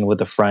conversation with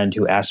a friend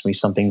who asked me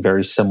something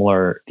very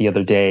similar the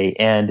other day.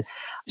 And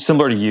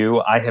similar to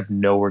you, I have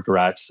no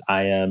regrets.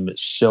 I am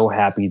so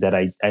happy that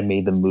I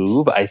made the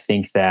move. I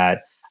think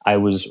that I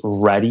was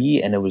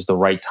ready and it was the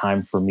right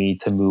time for me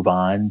to move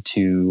on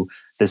to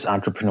this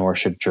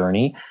entrepreneurship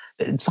journey.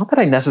 It's not that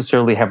I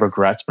necessarily have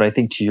regrets, but I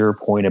think to your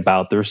point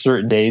about there's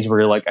certain days where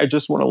you're like, I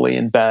just want to lay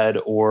in bed,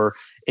 or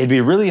it'd be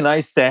really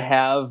nice to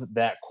have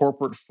that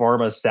corporate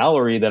pharma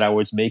salary that I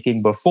was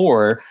making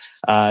before,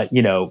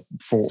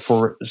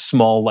 for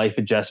small life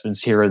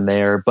adjustments here and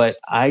there. But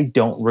I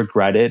don't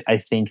regret it. I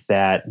think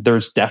that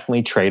there's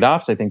definitely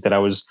trade-offs. I think that I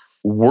was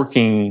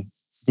working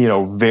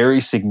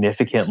very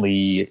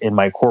significantly in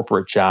my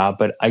corporate job,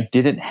 but I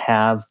didn't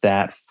have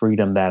that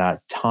freedom, that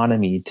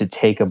autonomy to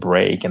take a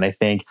break. And I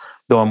think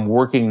though I'm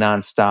working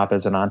nonstop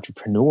as an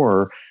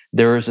entrepreneur,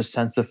 there is a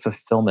sense of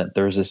fulfillment.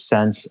 There's a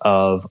sense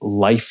of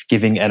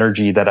life-giving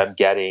energy that I'm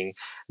getting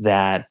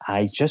that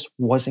I just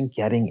wasn't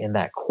getting in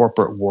that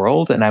corporate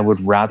world. And I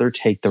would rather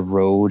take the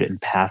road and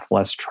path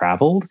less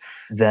traveled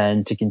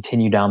than to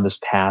continue down this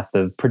path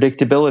of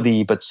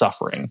predictability, but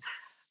suffering.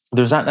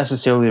 There's not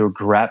necessarily a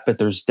regret, but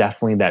there's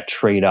definitely that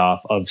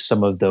trade-off of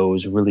some of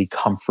those really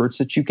comforts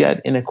that you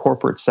get in a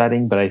corporate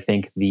setting. But I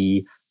think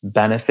the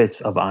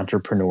benefits of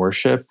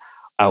entrepreneurship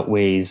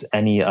outweighs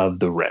any of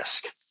the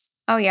risk.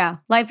 Oh, yeah.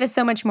 Life is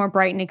so much more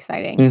bright and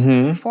exciting.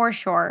 Mm-hmm. For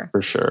sure.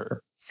 For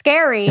sure.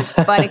 Scary,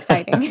 but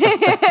exciting.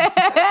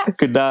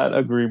 Could not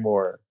agree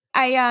more.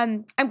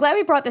 I'm glad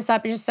we brought this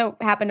up. It just so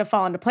happened to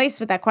fall into place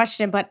with that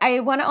question. But I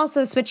want to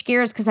also switch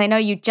gears because I know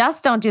you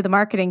just don't do the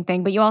marketing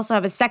thing, but you also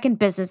have a second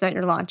business that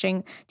you're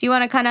launching. Do you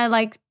want to kind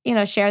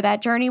of share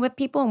that journey with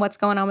people and what's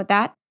going on with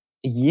that?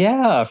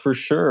 Yeah, for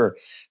sure.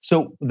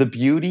 So, the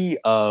beauty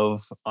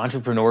of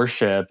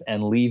entrepreneurship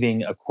and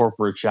leaving a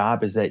corporate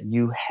job is that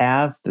you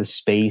have the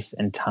space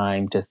and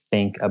time to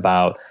think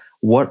about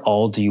what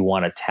all do you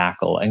want to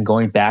tackle. And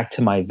going back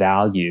to my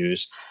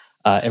values,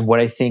 and what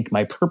I think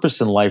my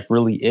purpose in life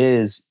really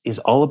is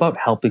all about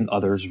helping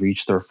others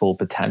reach their full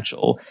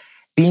potential.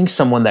 Being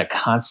someone that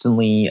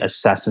constantly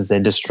assesses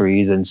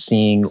industries and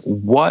seeing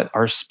what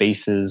are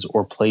spaces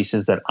or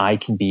places that I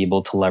can be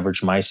able to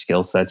leverage my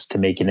skill sets to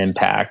make an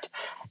impact,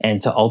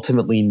 and to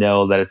ultimately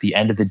know that at the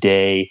end of the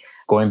day,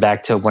 going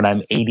back to when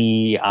I'm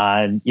 80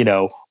 on,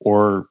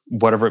 or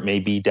whatever it may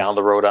be down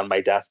the road on my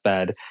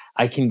deathbed,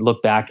 I can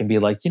look back and be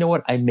like, you know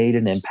what, I made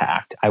an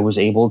impact. I was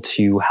able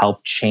to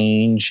help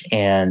change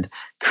and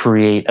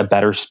create a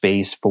better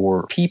space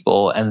for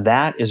people. And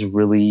that is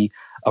really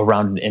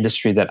around an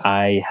industry that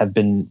I have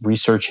been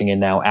researching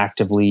and now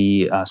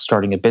actively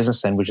starting a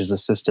business in, which is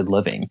assisted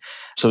living.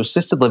 So,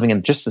 assisted living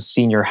and just the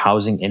senior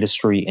housing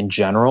industry in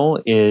general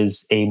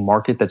is a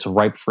market that's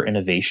ripe for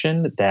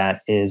innovation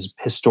that has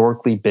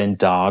historically been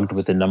dogged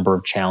with a number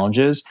of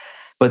challenges.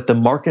 But the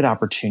market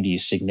opportunity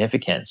is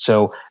significant.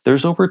 So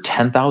there's over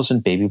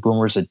 10,000 baby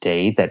boomers a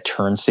day that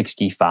turn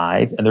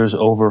 65, and there's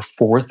over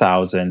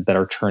 4,000 that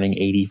are turning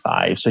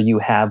 85. So you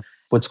have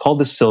what's called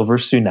the silver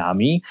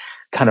tsunami,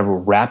 kind of a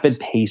rapid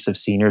pace of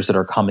seniors that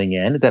are coming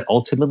in that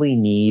ultimately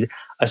need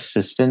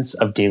assistance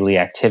of daily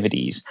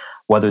activities,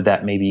 whether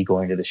that may be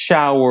going to the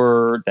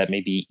shower, that may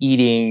be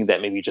eating,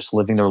 that may be just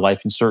living their life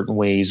in certain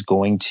ways,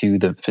 going to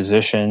the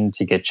physician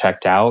to get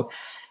checked out.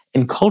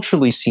 And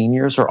culturally,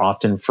 seniors are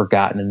often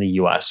forgotten in the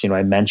US.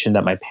 I mentioned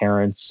that my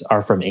parents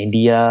are from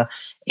India,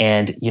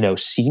 and,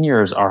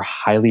 seniors are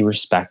highly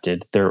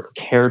respected. They're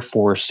cared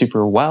for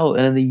super well.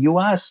 And in the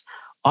US,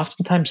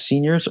 oftentimes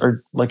seniors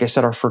are, like I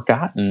said, are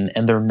forgotten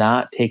and they're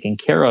not taken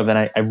care of. And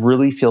I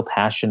really feel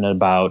passionate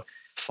about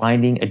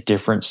finding a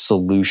different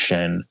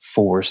solution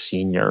for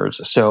seniors.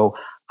 So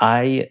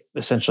I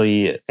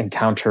essentially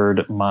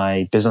encountered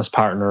my business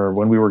partner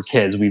when we were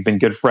kids. We've been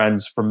good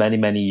friends for many,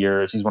 many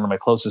years. He's one of my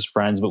closest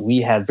friends, but we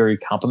had very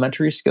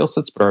complementary skill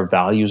sets, but our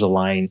values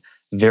align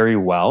very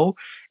well.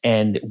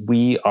 And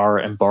we are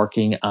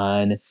embarking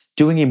on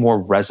doing a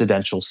more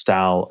residential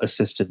style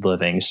assisted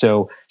living.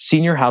 So,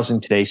 senior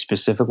housing today,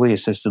 specifically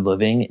assisted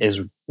living,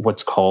 is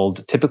what's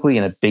called typically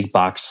in a big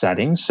box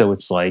setting. So,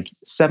 it's like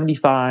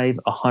 75,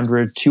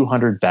 100,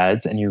 200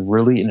 beds, and you're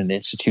really in an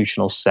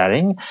institutional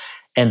setting.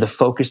 And the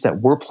focus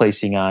that we're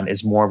placing on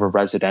is more of a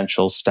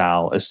residential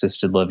style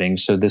assisted living.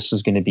 So this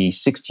is going to be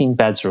 16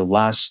 beds or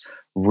less,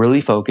 really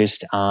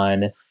focused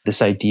on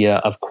this idea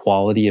of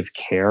quality of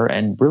care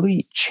and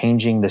really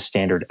changing the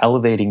standard,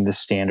 elevating the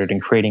standard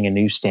and creating a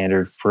new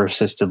standard for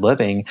assisted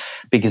living,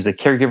 because the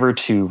caregiver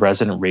to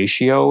resident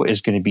ratio is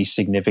going to be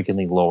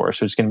significantly lower.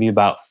 So it's going to be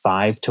about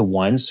 5 to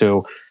 1.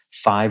 So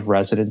 5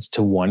 residents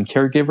to 1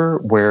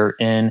 caregiver, where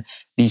in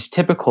these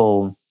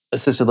typical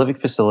assisted living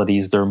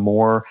facilities, they're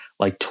more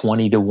like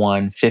 20 to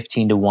 1,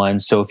 15 to 1.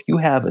 So if you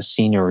have a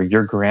senior or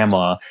your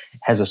grandma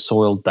has a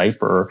soiled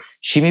diaper,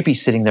 she may be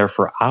sitting there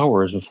for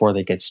hours before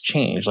that gets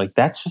changed. Like,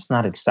 that's just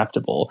not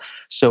acceptable.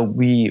 So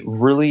we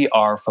really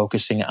are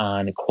focusing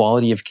on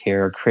quality of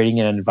care, creating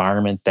an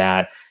environment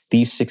that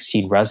these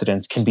 16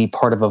 residents can be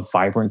part of a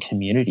vibrant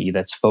community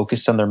that's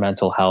focused on their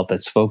mental health,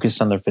 that's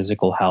focused on their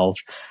physical health,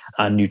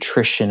 on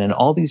nutrition, and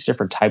all these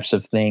different types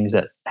of things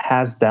that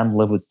has them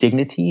live with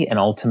dignity and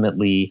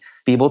ultimately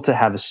be able to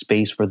have a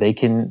space where they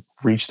can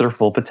reach their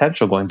full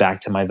potential, going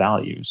back to my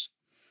values.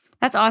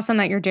 That's awesome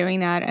that you're doing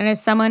that. And as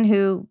someone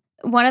who,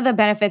 one of the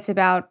benefits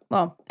about,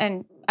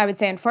 and I would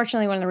say,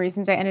 unfortunately, one of the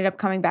reasons I ended up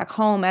coming back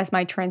home as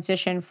my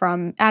transition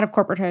from out of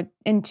corporatehood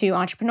into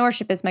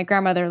entrepreneurship is my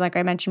grandmother, like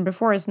I mentioned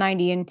before, is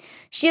 90 and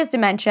she has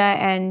dementia.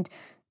 And,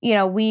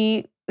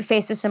 we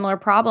faced a similar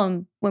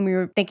problem when we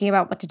were thinking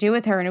about what to do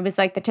with her. And it was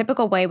like the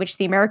typical way, which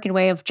the American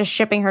way of just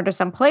shipping her to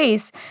some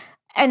place.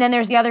 And then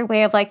there's the other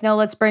way of like, no,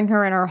 let's bring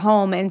her in our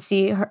home and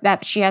see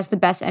that she has the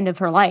best end of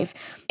her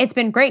life. It's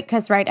been great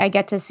because, right, I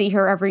get to see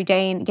her every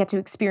day and get to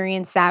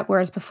experience that.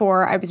 Whereas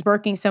before I was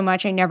working so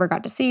much, I never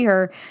got to see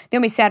her. The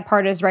only sad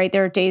part is, right,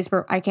 there are days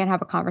where I can't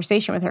have a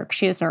conversation with her because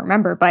she doesn't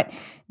remember. But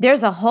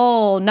there's a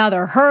whole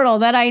nother hurdle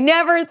that I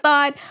never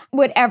thought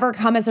would ever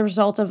come as a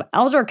result of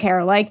elder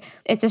care. Like,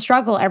 it's a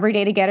struggle every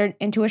day to get her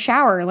into a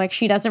shower. Like,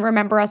 she doesn't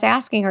remember us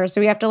asking her.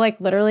 So we have to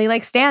like literally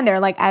like stand there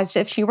like as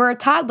if she were a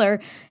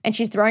toddler and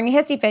she's throwing a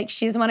hissy fit.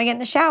 She doesn't want to get in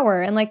the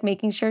shower and like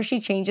making sure she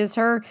changes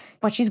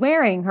what she's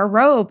wearing, her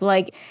robe.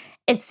 Like,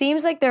 it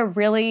seems like they're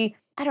really,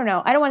 I don't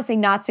know. I don't want to say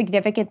not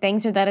significant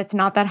things or that it's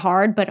not that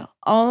hard, but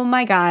oh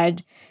my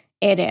God,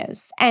 It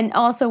is. And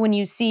also when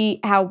you see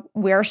how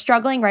we're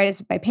struggling, right?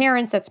 As my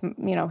parents, that's,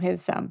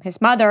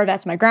 his mother,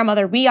 that's my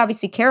grandmother. We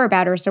obviously care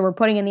about her, so we're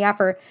putting in the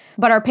effort.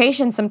 But our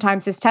patience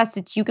sometimes is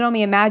tested. So you can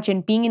only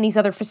imagine being in these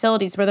other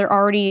facilities where they're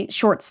already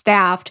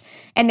short-staffed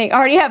and they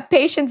already have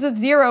patience of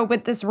zero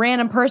with this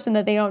random person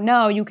that they don't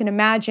know. You can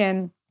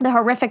imagine the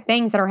horrific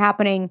things that are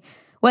happening,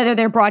 whether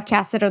they're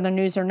broadcasted on the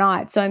news or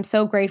not. So I'm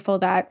so grateful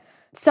that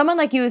someone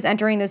like you is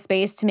entering this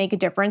space to make a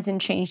difference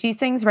and change these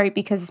things, right?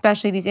 Because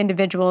especially these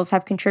individuals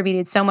have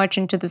contributed so much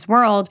into this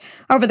world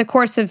over the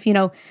course of,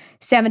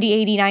 70,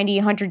 80, 90,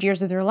 100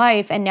 years of their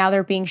life. And now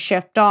they're being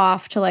shipped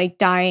off to like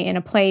die in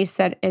a place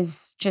that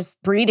is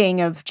just breeding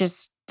of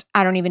just,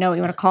 I don't even know what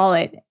you want to call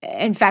it,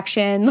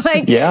 infection,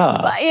 like, Yeah.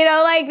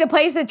 like the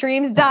place that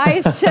dreams die.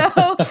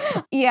 So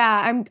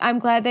yeah, I'm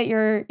glad that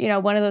you're,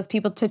 one of those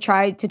people to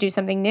try to do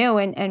something new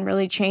and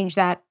really change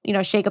that,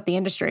 shake up the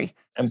industry.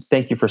 And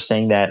thank you for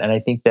saying that. And I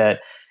think that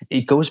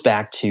it goes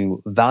back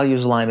to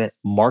values alignment,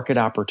 market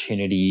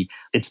opportunity.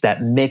 It's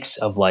that mix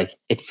of like,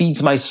 it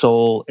feeds my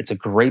soul. It's a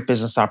great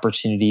business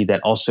opportunity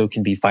that also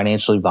can be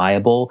financially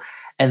viable.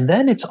 And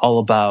then it's all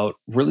about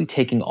really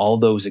taking all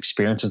those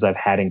experiences I've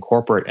had in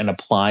corporate and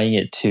applying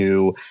it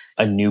to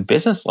a new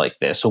business like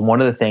this. So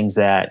one of the things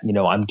that,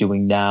 I'm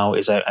doing now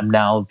is I'm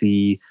now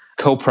the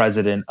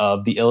co-president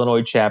of the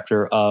Illinois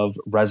chapter of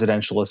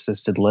residential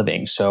assisted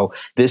living. So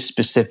this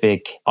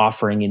specific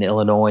offering in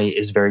Illinois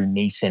is very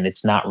nascent.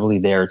 It's not really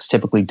there. It's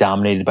typically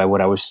dominated by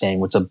what I was saying,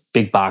 what's a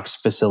big box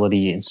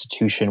facility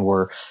institution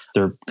where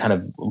they're kind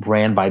of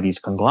ran by these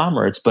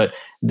conglomerates. But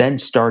then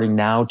starting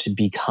now to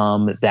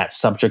become that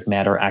subject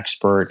matter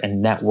expert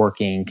and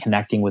networking,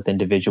 connecting with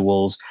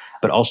individuals,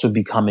 but also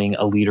becoming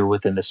a leader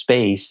within the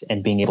space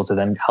and being able to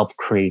then help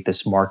create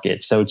this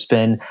market. So it's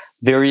been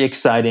very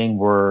exciting.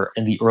 We're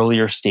in the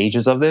earlier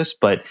stages of this,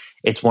 but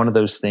it's one of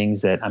those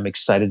things that I'm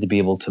excited to be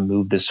able to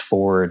move this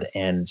forward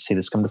and see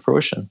this come to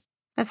fruition.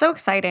 That's so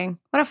exciting.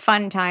 What a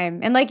fun time.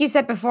 And like you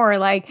said before,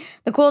 like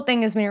the cool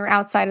thing is when you're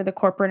outside of the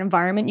corporate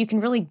environment, you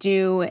can really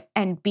do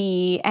and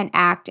be and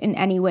act in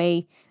any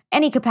way,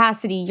 any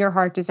capacity your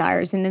heart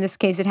desires. And in this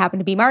case, it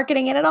happened to be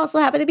marketing and it also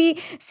happened to be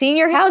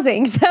senior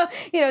housing. So,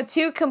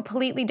 two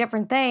completely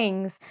different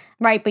things,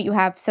 right? But you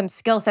have some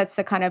skill sets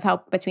that kind of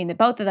help between the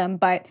both of them.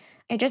 But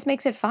it just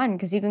makes it fun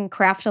because you can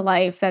craft a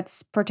life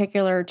that's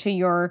particular to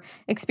your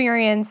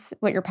experience,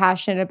 what you're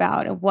passionate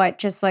about, and what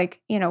just like,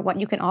 what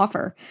you can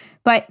offer.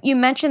 But you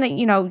mentioned that,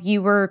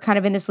 you were kind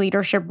of in this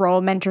leadership role,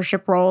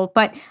 mentorship role,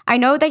 but I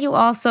know that you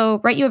also,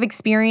 right, you have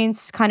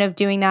experience kind of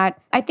doing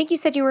that. I think you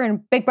said you were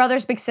in Big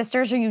Brothers, Big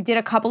Sisters, or you did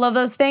a couple of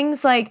those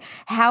things. Like,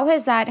 how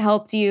has that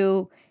helped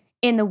you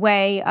in the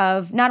way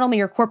of not only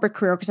your corporate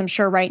career, because I'm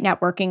sure, right,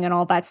 networking and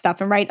all that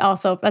stuff, and right,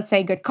 also, let's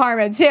say good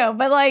karma too,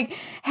 but like,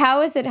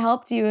 how has it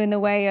helped you in the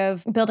way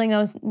of building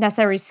those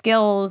necessary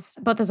skills,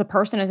 both as a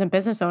person, as a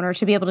business owner,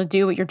 to be able to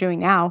do what you're doing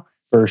now?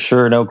 For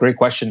sure. No, great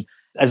question.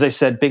 As I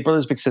said, Big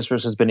Brothers Big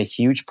Sisters has been a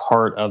huge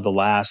part of the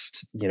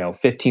last,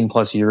 15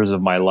 plus years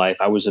of my life.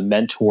 I was a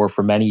mentor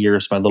for many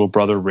years, my little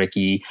brother,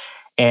 Ricky.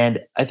 And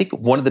I think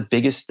one of the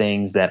biggest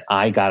things that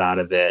I got out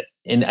of it,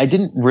 and I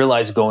didn't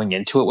realize going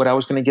into it what I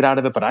was going to get out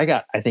of it, but I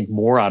got, I think,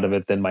 more out of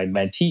it than my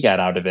mentee got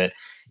out of it,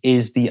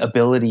 is the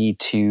ability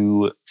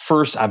to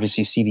first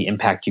obviously see the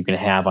impact you can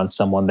have on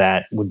someone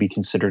that would be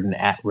considered an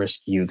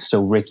at-risk youth.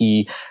 So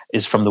Ricky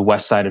is from the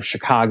west side of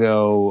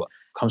Chicago,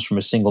 comes from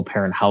a single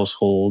parent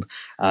household,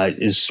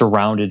 is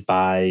surrounded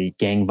by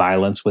gang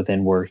violence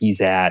within where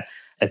he's at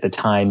the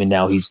time, and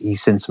now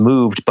he's since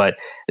moved. But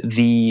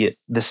the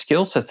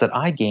skill sets that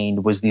I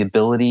gained was the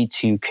ability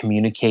to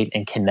communicate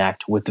and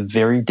connect with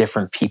very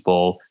different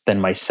people than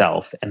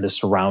myself and the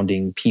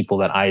surrounding people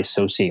that I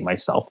associate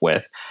myself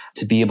with,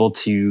 to be able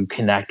to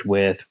connect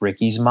with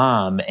Ricky's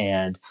mom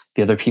and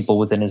the other people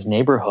within his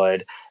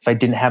neighborhood. If I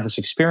didn't have this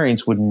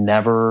experience, would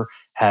never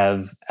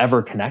have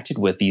ever connected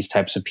with these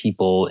types of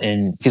people,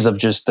 and because of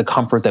just the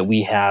comfort that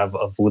we have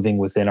of living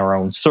within our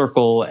own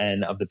circle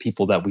and of the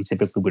people that we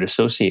typically would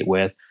associate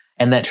with.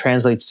 And that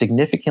translates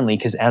significantly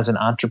because as an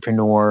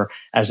entrepreneur,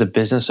 as a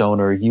business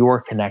owner, you are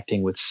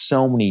connecting with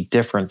so many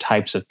different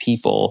types of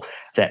people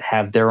that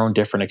have their own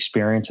different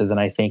experiences. And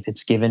I think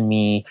it's given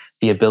me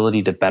the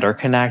ability to better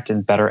connect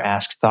and better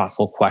ask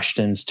thoughtful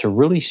questions, to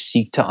really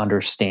seek to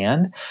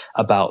understand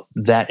about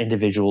that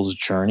individual's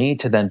journey,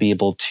 to then be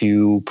able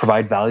to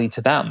provide value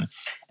to them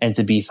and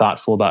to be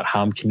thoughtful about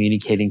how I'm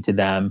communicating to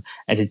them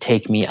and to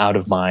take me out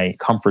of my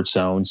comfort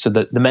zone. So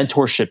the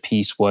mentorship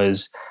piece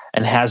was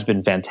and has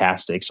been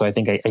fantastic. So I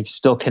think I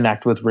still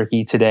connect with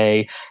Ricky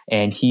today,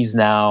 and he's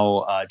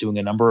now doing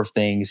a number of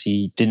things.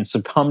 He didn't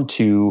succumb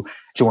to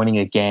joining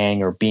a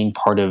gang or being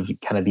part of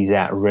kind of these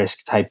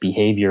at-risk type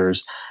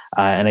behaviors.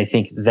 And I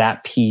think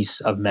that piece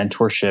of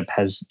mentorship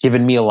has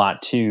given me a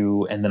lot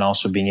too. And then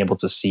also being able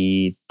to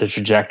see the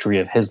trajectory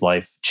of his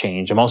life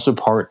change. I'm also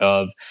part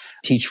of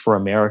Teach for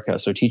America.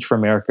 So Teach for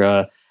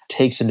America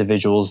takes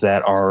individuals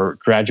that are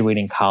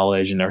graduating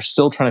college and are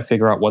still trying to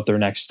figure out what their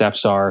next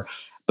steps are,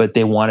 but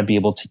they want to be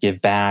able to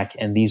give back.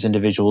 And these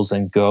individuals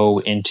then go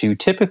into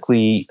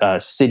typically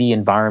city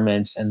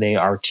environments, and they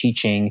are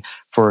teaching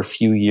for a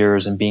few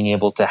years and being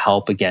able to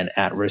help, again,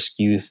 at-risk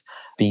youth,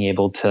 being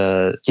able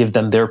to give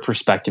them their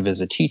perspective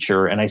as a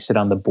teacher. And I sit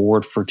on the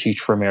board for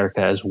Teach for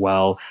America as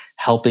well,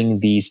 helping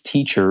these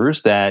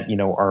teachers that,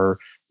 are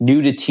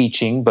new to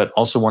teaching, but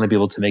also want to be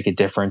able to make a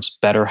difference,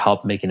 better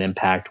help make an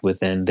impact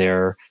within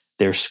their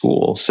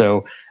school.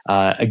 So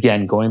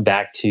again, going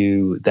back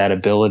to that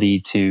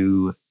ability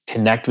to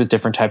connect with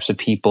different types of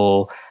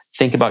people,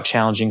 think about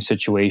challenging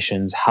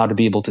situations, how to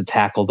be able to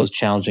tackle those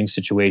challenging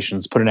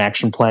situations, put an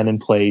action plan in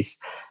place.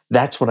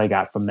 That's what I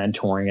got from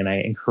mentoring. And I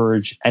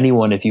encourage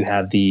anyone, if you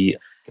have the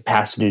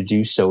capacity to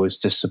do so, is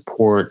to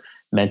support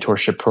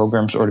mentorship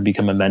programs or to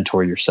become a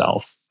mentor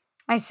yourself.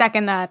 I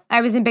second that. I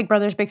was in Big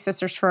Brothers Big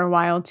Sisters for a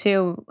while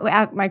too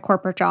at my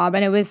corporate job.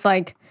 And it was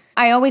like,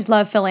 I always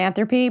love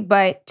philanthropy,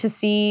 but to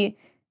see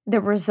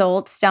the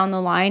results down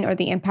the line or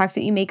the impact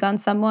that you make on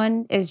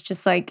someone is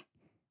just like,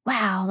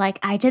 wow, like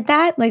I did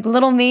that, like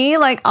little me,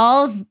 like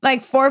all of,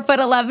 like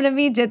 4'11" of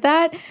me did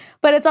that.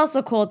 But it's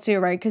also cool too,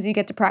 right? Because you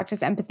get to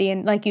practice empathy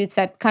and, like you'd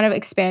said, kind of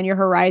expand your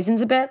horizons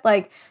a bit.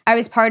 Like I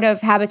was part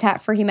of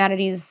Habitat for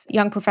Humanity's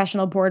Young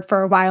Professional Board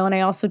for a while, and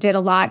I also did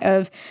a lot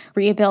of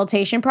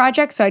rehabilitation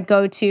projects. So I'd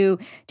go to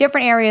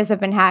different areas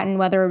of Manhattan,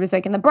 whether it was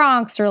like in the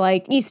Bronx or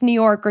like East New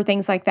York or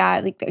things like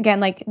that. Like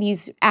again, like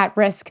these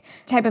at-risk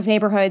type of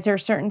neighborhoods or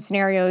certain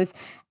scenarios.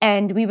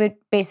 And we would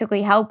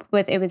basically help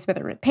with, it was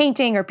whether it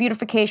painting or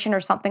beautification or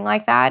something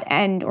like that,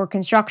 and or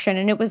construction.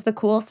 And it was the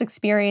coolest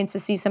experience to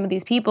see some of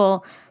these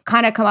people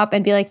kind of come up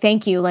and be like,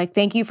 thank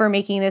you for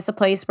making this a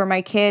place where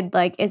my kid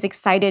like is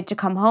excited to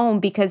come home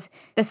because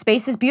the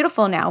space is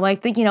beautiful now.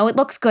 Like, it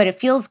looks good. It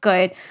feels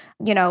good.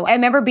 I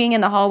remember being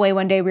in the hallway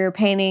one day, we were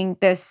painting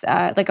this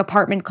like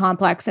apartment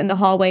complex, and the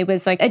hallway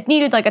was like, it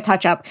needed like a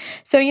touch up.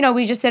 So,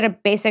 we just did a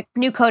basic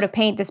new coat of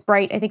paint, this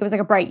bright, I think it was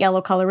like a bright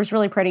yellow color. It was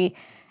really pretty.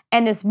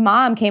 And this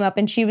mom came up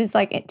and she was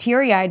like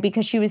teary-eyed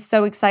because she was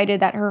so excited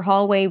that her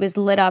hallway was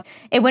lit up.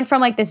 It went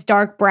from like this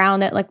dark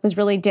brown that like was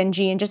really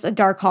dingy and just a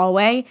dark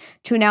hallway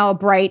to now a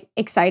bright,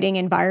 exciting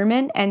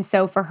environment. And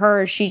so for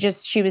her, she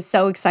was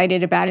so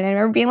excited about it. And I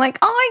remember being like,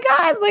 oh my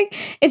God, like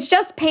it's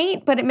just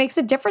paint, but it makes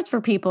a difference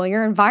for people,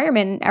 your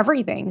environment and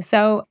everything.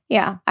 So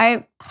yeah,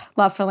 I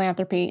love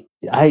philanthropy.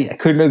 I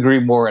couldn't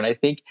agree more. And I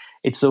think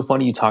it's so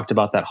funny you talked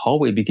about that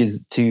hallway,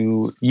 because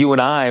to you and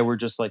I, we're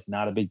just like,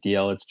 not a big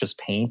deal. It's just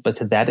paint. But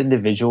to that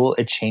individual,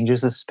 it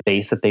changes the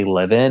space that they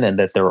live in and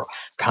that they're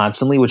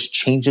constantly, which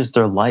changes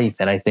their life.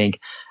 And I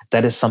think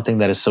that is something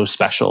that is so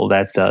special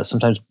that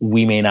sometimes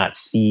we may not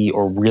see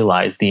or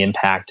realize the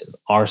impact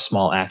our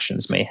small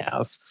actions may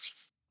have.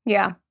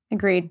 Yeah,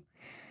 agreed.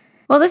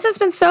 Well, this has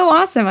been so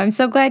awesome. I'm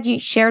so glad you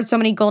shared so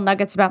many gold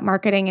nuggets about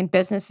marketing and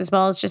business, as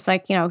well as just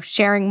like,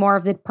 sharing more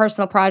of the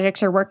personal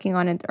projects you're working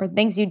on or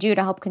things you do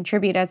to help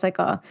contribute as like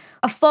a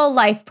full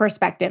life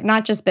perspective,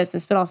 not just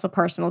business, but also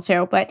personal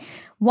too. But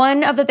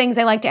one of the things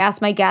I like to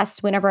ask my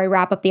guests whenever I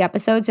wrap up the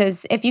episodes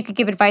is, if you could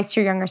give advice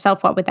to your younger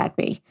self, what would that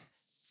be?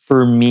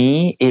 For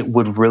me, it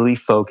would really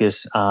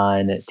focus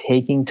on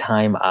taking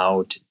time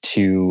out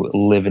to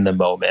live in the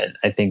moment.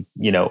 I think,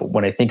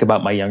 when I think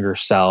about my younger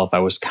self, I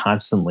was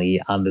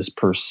constantly on this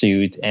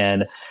pursuit,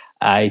 and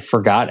I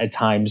forgot at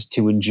times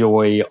to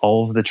enjoy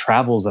all of the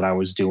travels that I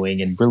was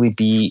doing and really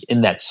be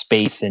in that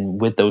space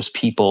and with those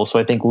people. So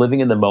I think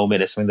living in the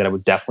moment is something that I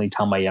would definitely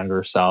tell my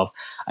younger self.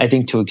 I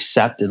think to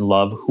accept and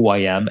love who I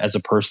am as a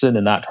person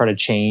and not try to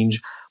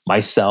change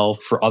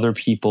myself for other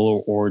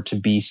people or to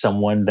be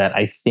someone that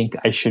I think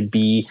I should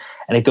be.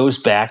 And it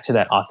goes back to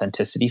that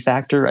authenticity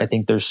factor. I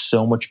think there's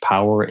so much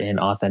power in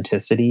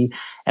authenticity.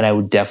 And I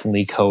would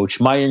definitely coach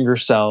my younger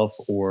self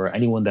or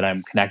anyone that I'm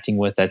connecting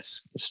with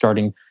that's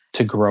starting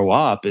to grow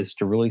up, is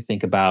to really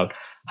think about,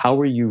 how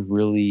are you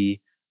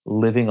really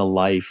living a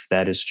life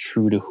that is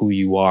true to who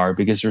you are?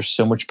 Because there's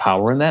so much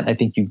power in that. I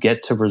think you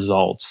get to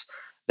results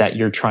that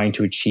you're trying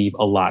to achieve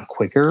a lot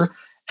quicker.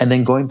 And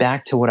then going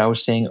back to what I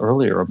was saying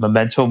earlier,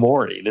 memento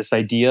mori, this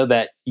idea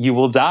that you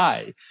will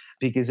die,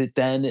 because it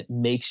then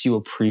makes you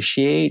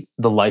appreciate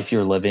the life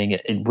you're living.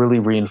 It really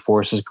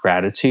reinforces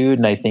gratitude.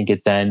 And I think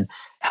it then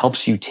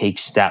helps you take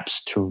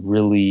steps to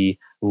really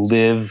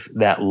live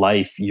that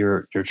life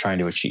you're trying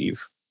to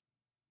achieve.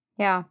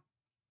 Yeah.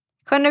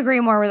 Couldn't agree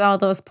more with all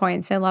those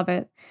points. I love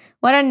it.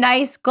 What a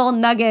nice gold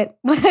nugget.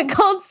 What a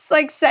gold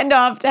send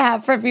off to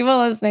have for people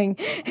listening.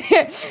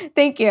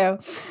 Thank you.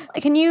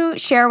 Can you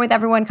share with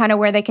everyone kind of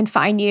where they can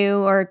find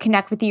you or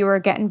connect with you or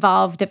get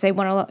involved if they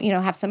want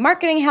to, have some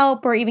marketing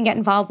help or even get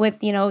involved with,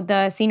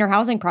 the senior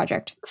housing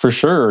project? For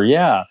sure.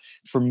 Yeah.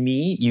 For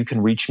me, you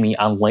can reach me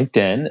on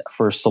LinkedIn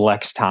for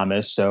Celex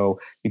Thomas. So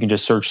you can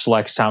just search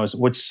Celex Thomas.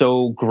 What's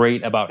so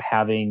great about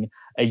having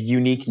a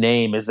unique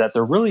name is that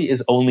there really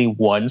is only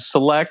one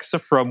Celex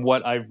from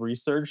what I've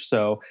researched.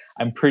 So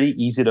I'm pretty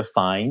easy to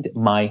find.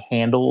 My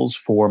handles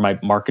for my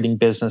marketing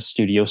business,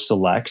 Studio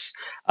Celex,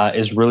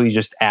 is really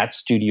just at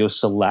Studio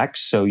Celex.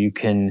 So you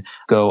can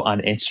go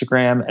on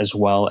Instagram as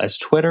well as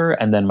Twitter.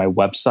 And then my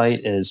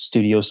website is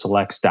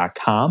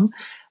studiocelex.com.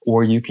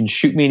 or you can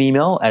shoot me an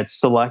email at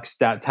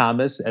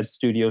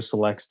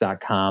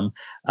celex.thomas@studiocelex.com.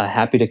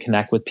 Happy to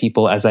connect with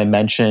people. As I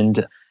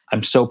mentioned,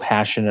 I'm so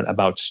passionate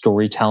about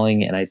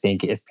storytelling, and I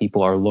think if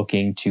people are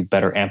looking to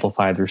better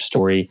amplify their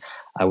story,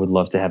 I would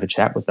love to have a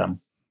chat with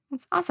them.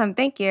 That's awesome.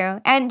 Thank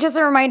you. And just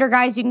a reminder,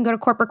 guys, you can go to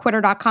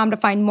corporatequitter.com to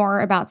find more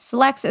about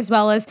Celex, as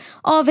well as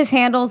all of his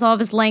handles, all of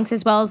his links,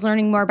 as well as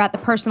learning more about the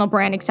personal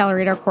brand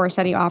accelerator course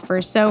that he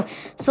offers. So,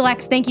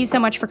 Celex, thank you so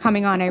much for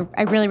coming on. I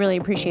really, really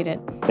appreciate it.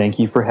 Thank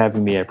you for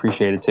having me. I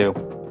appreciate it too.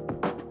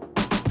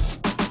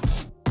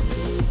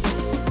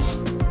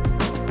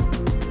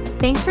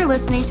 Thanks for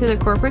listening to the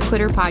Corporate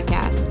Quitter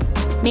podcast.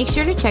 Make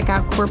sure to check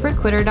out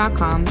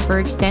corporatequitter.com for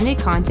extended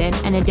content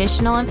and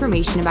additional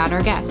information about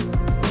our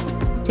guests.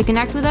 To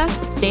connect with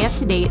us, stay up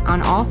to date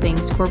on all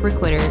things Corporate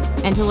Quitter,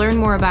 and to learn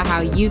more about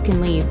how you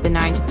can leave the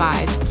 9 to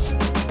 5,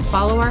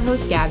 follow our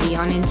host Gabby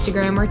on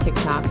Instagram or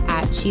TikTok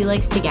at She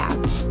Likes to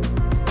Gab.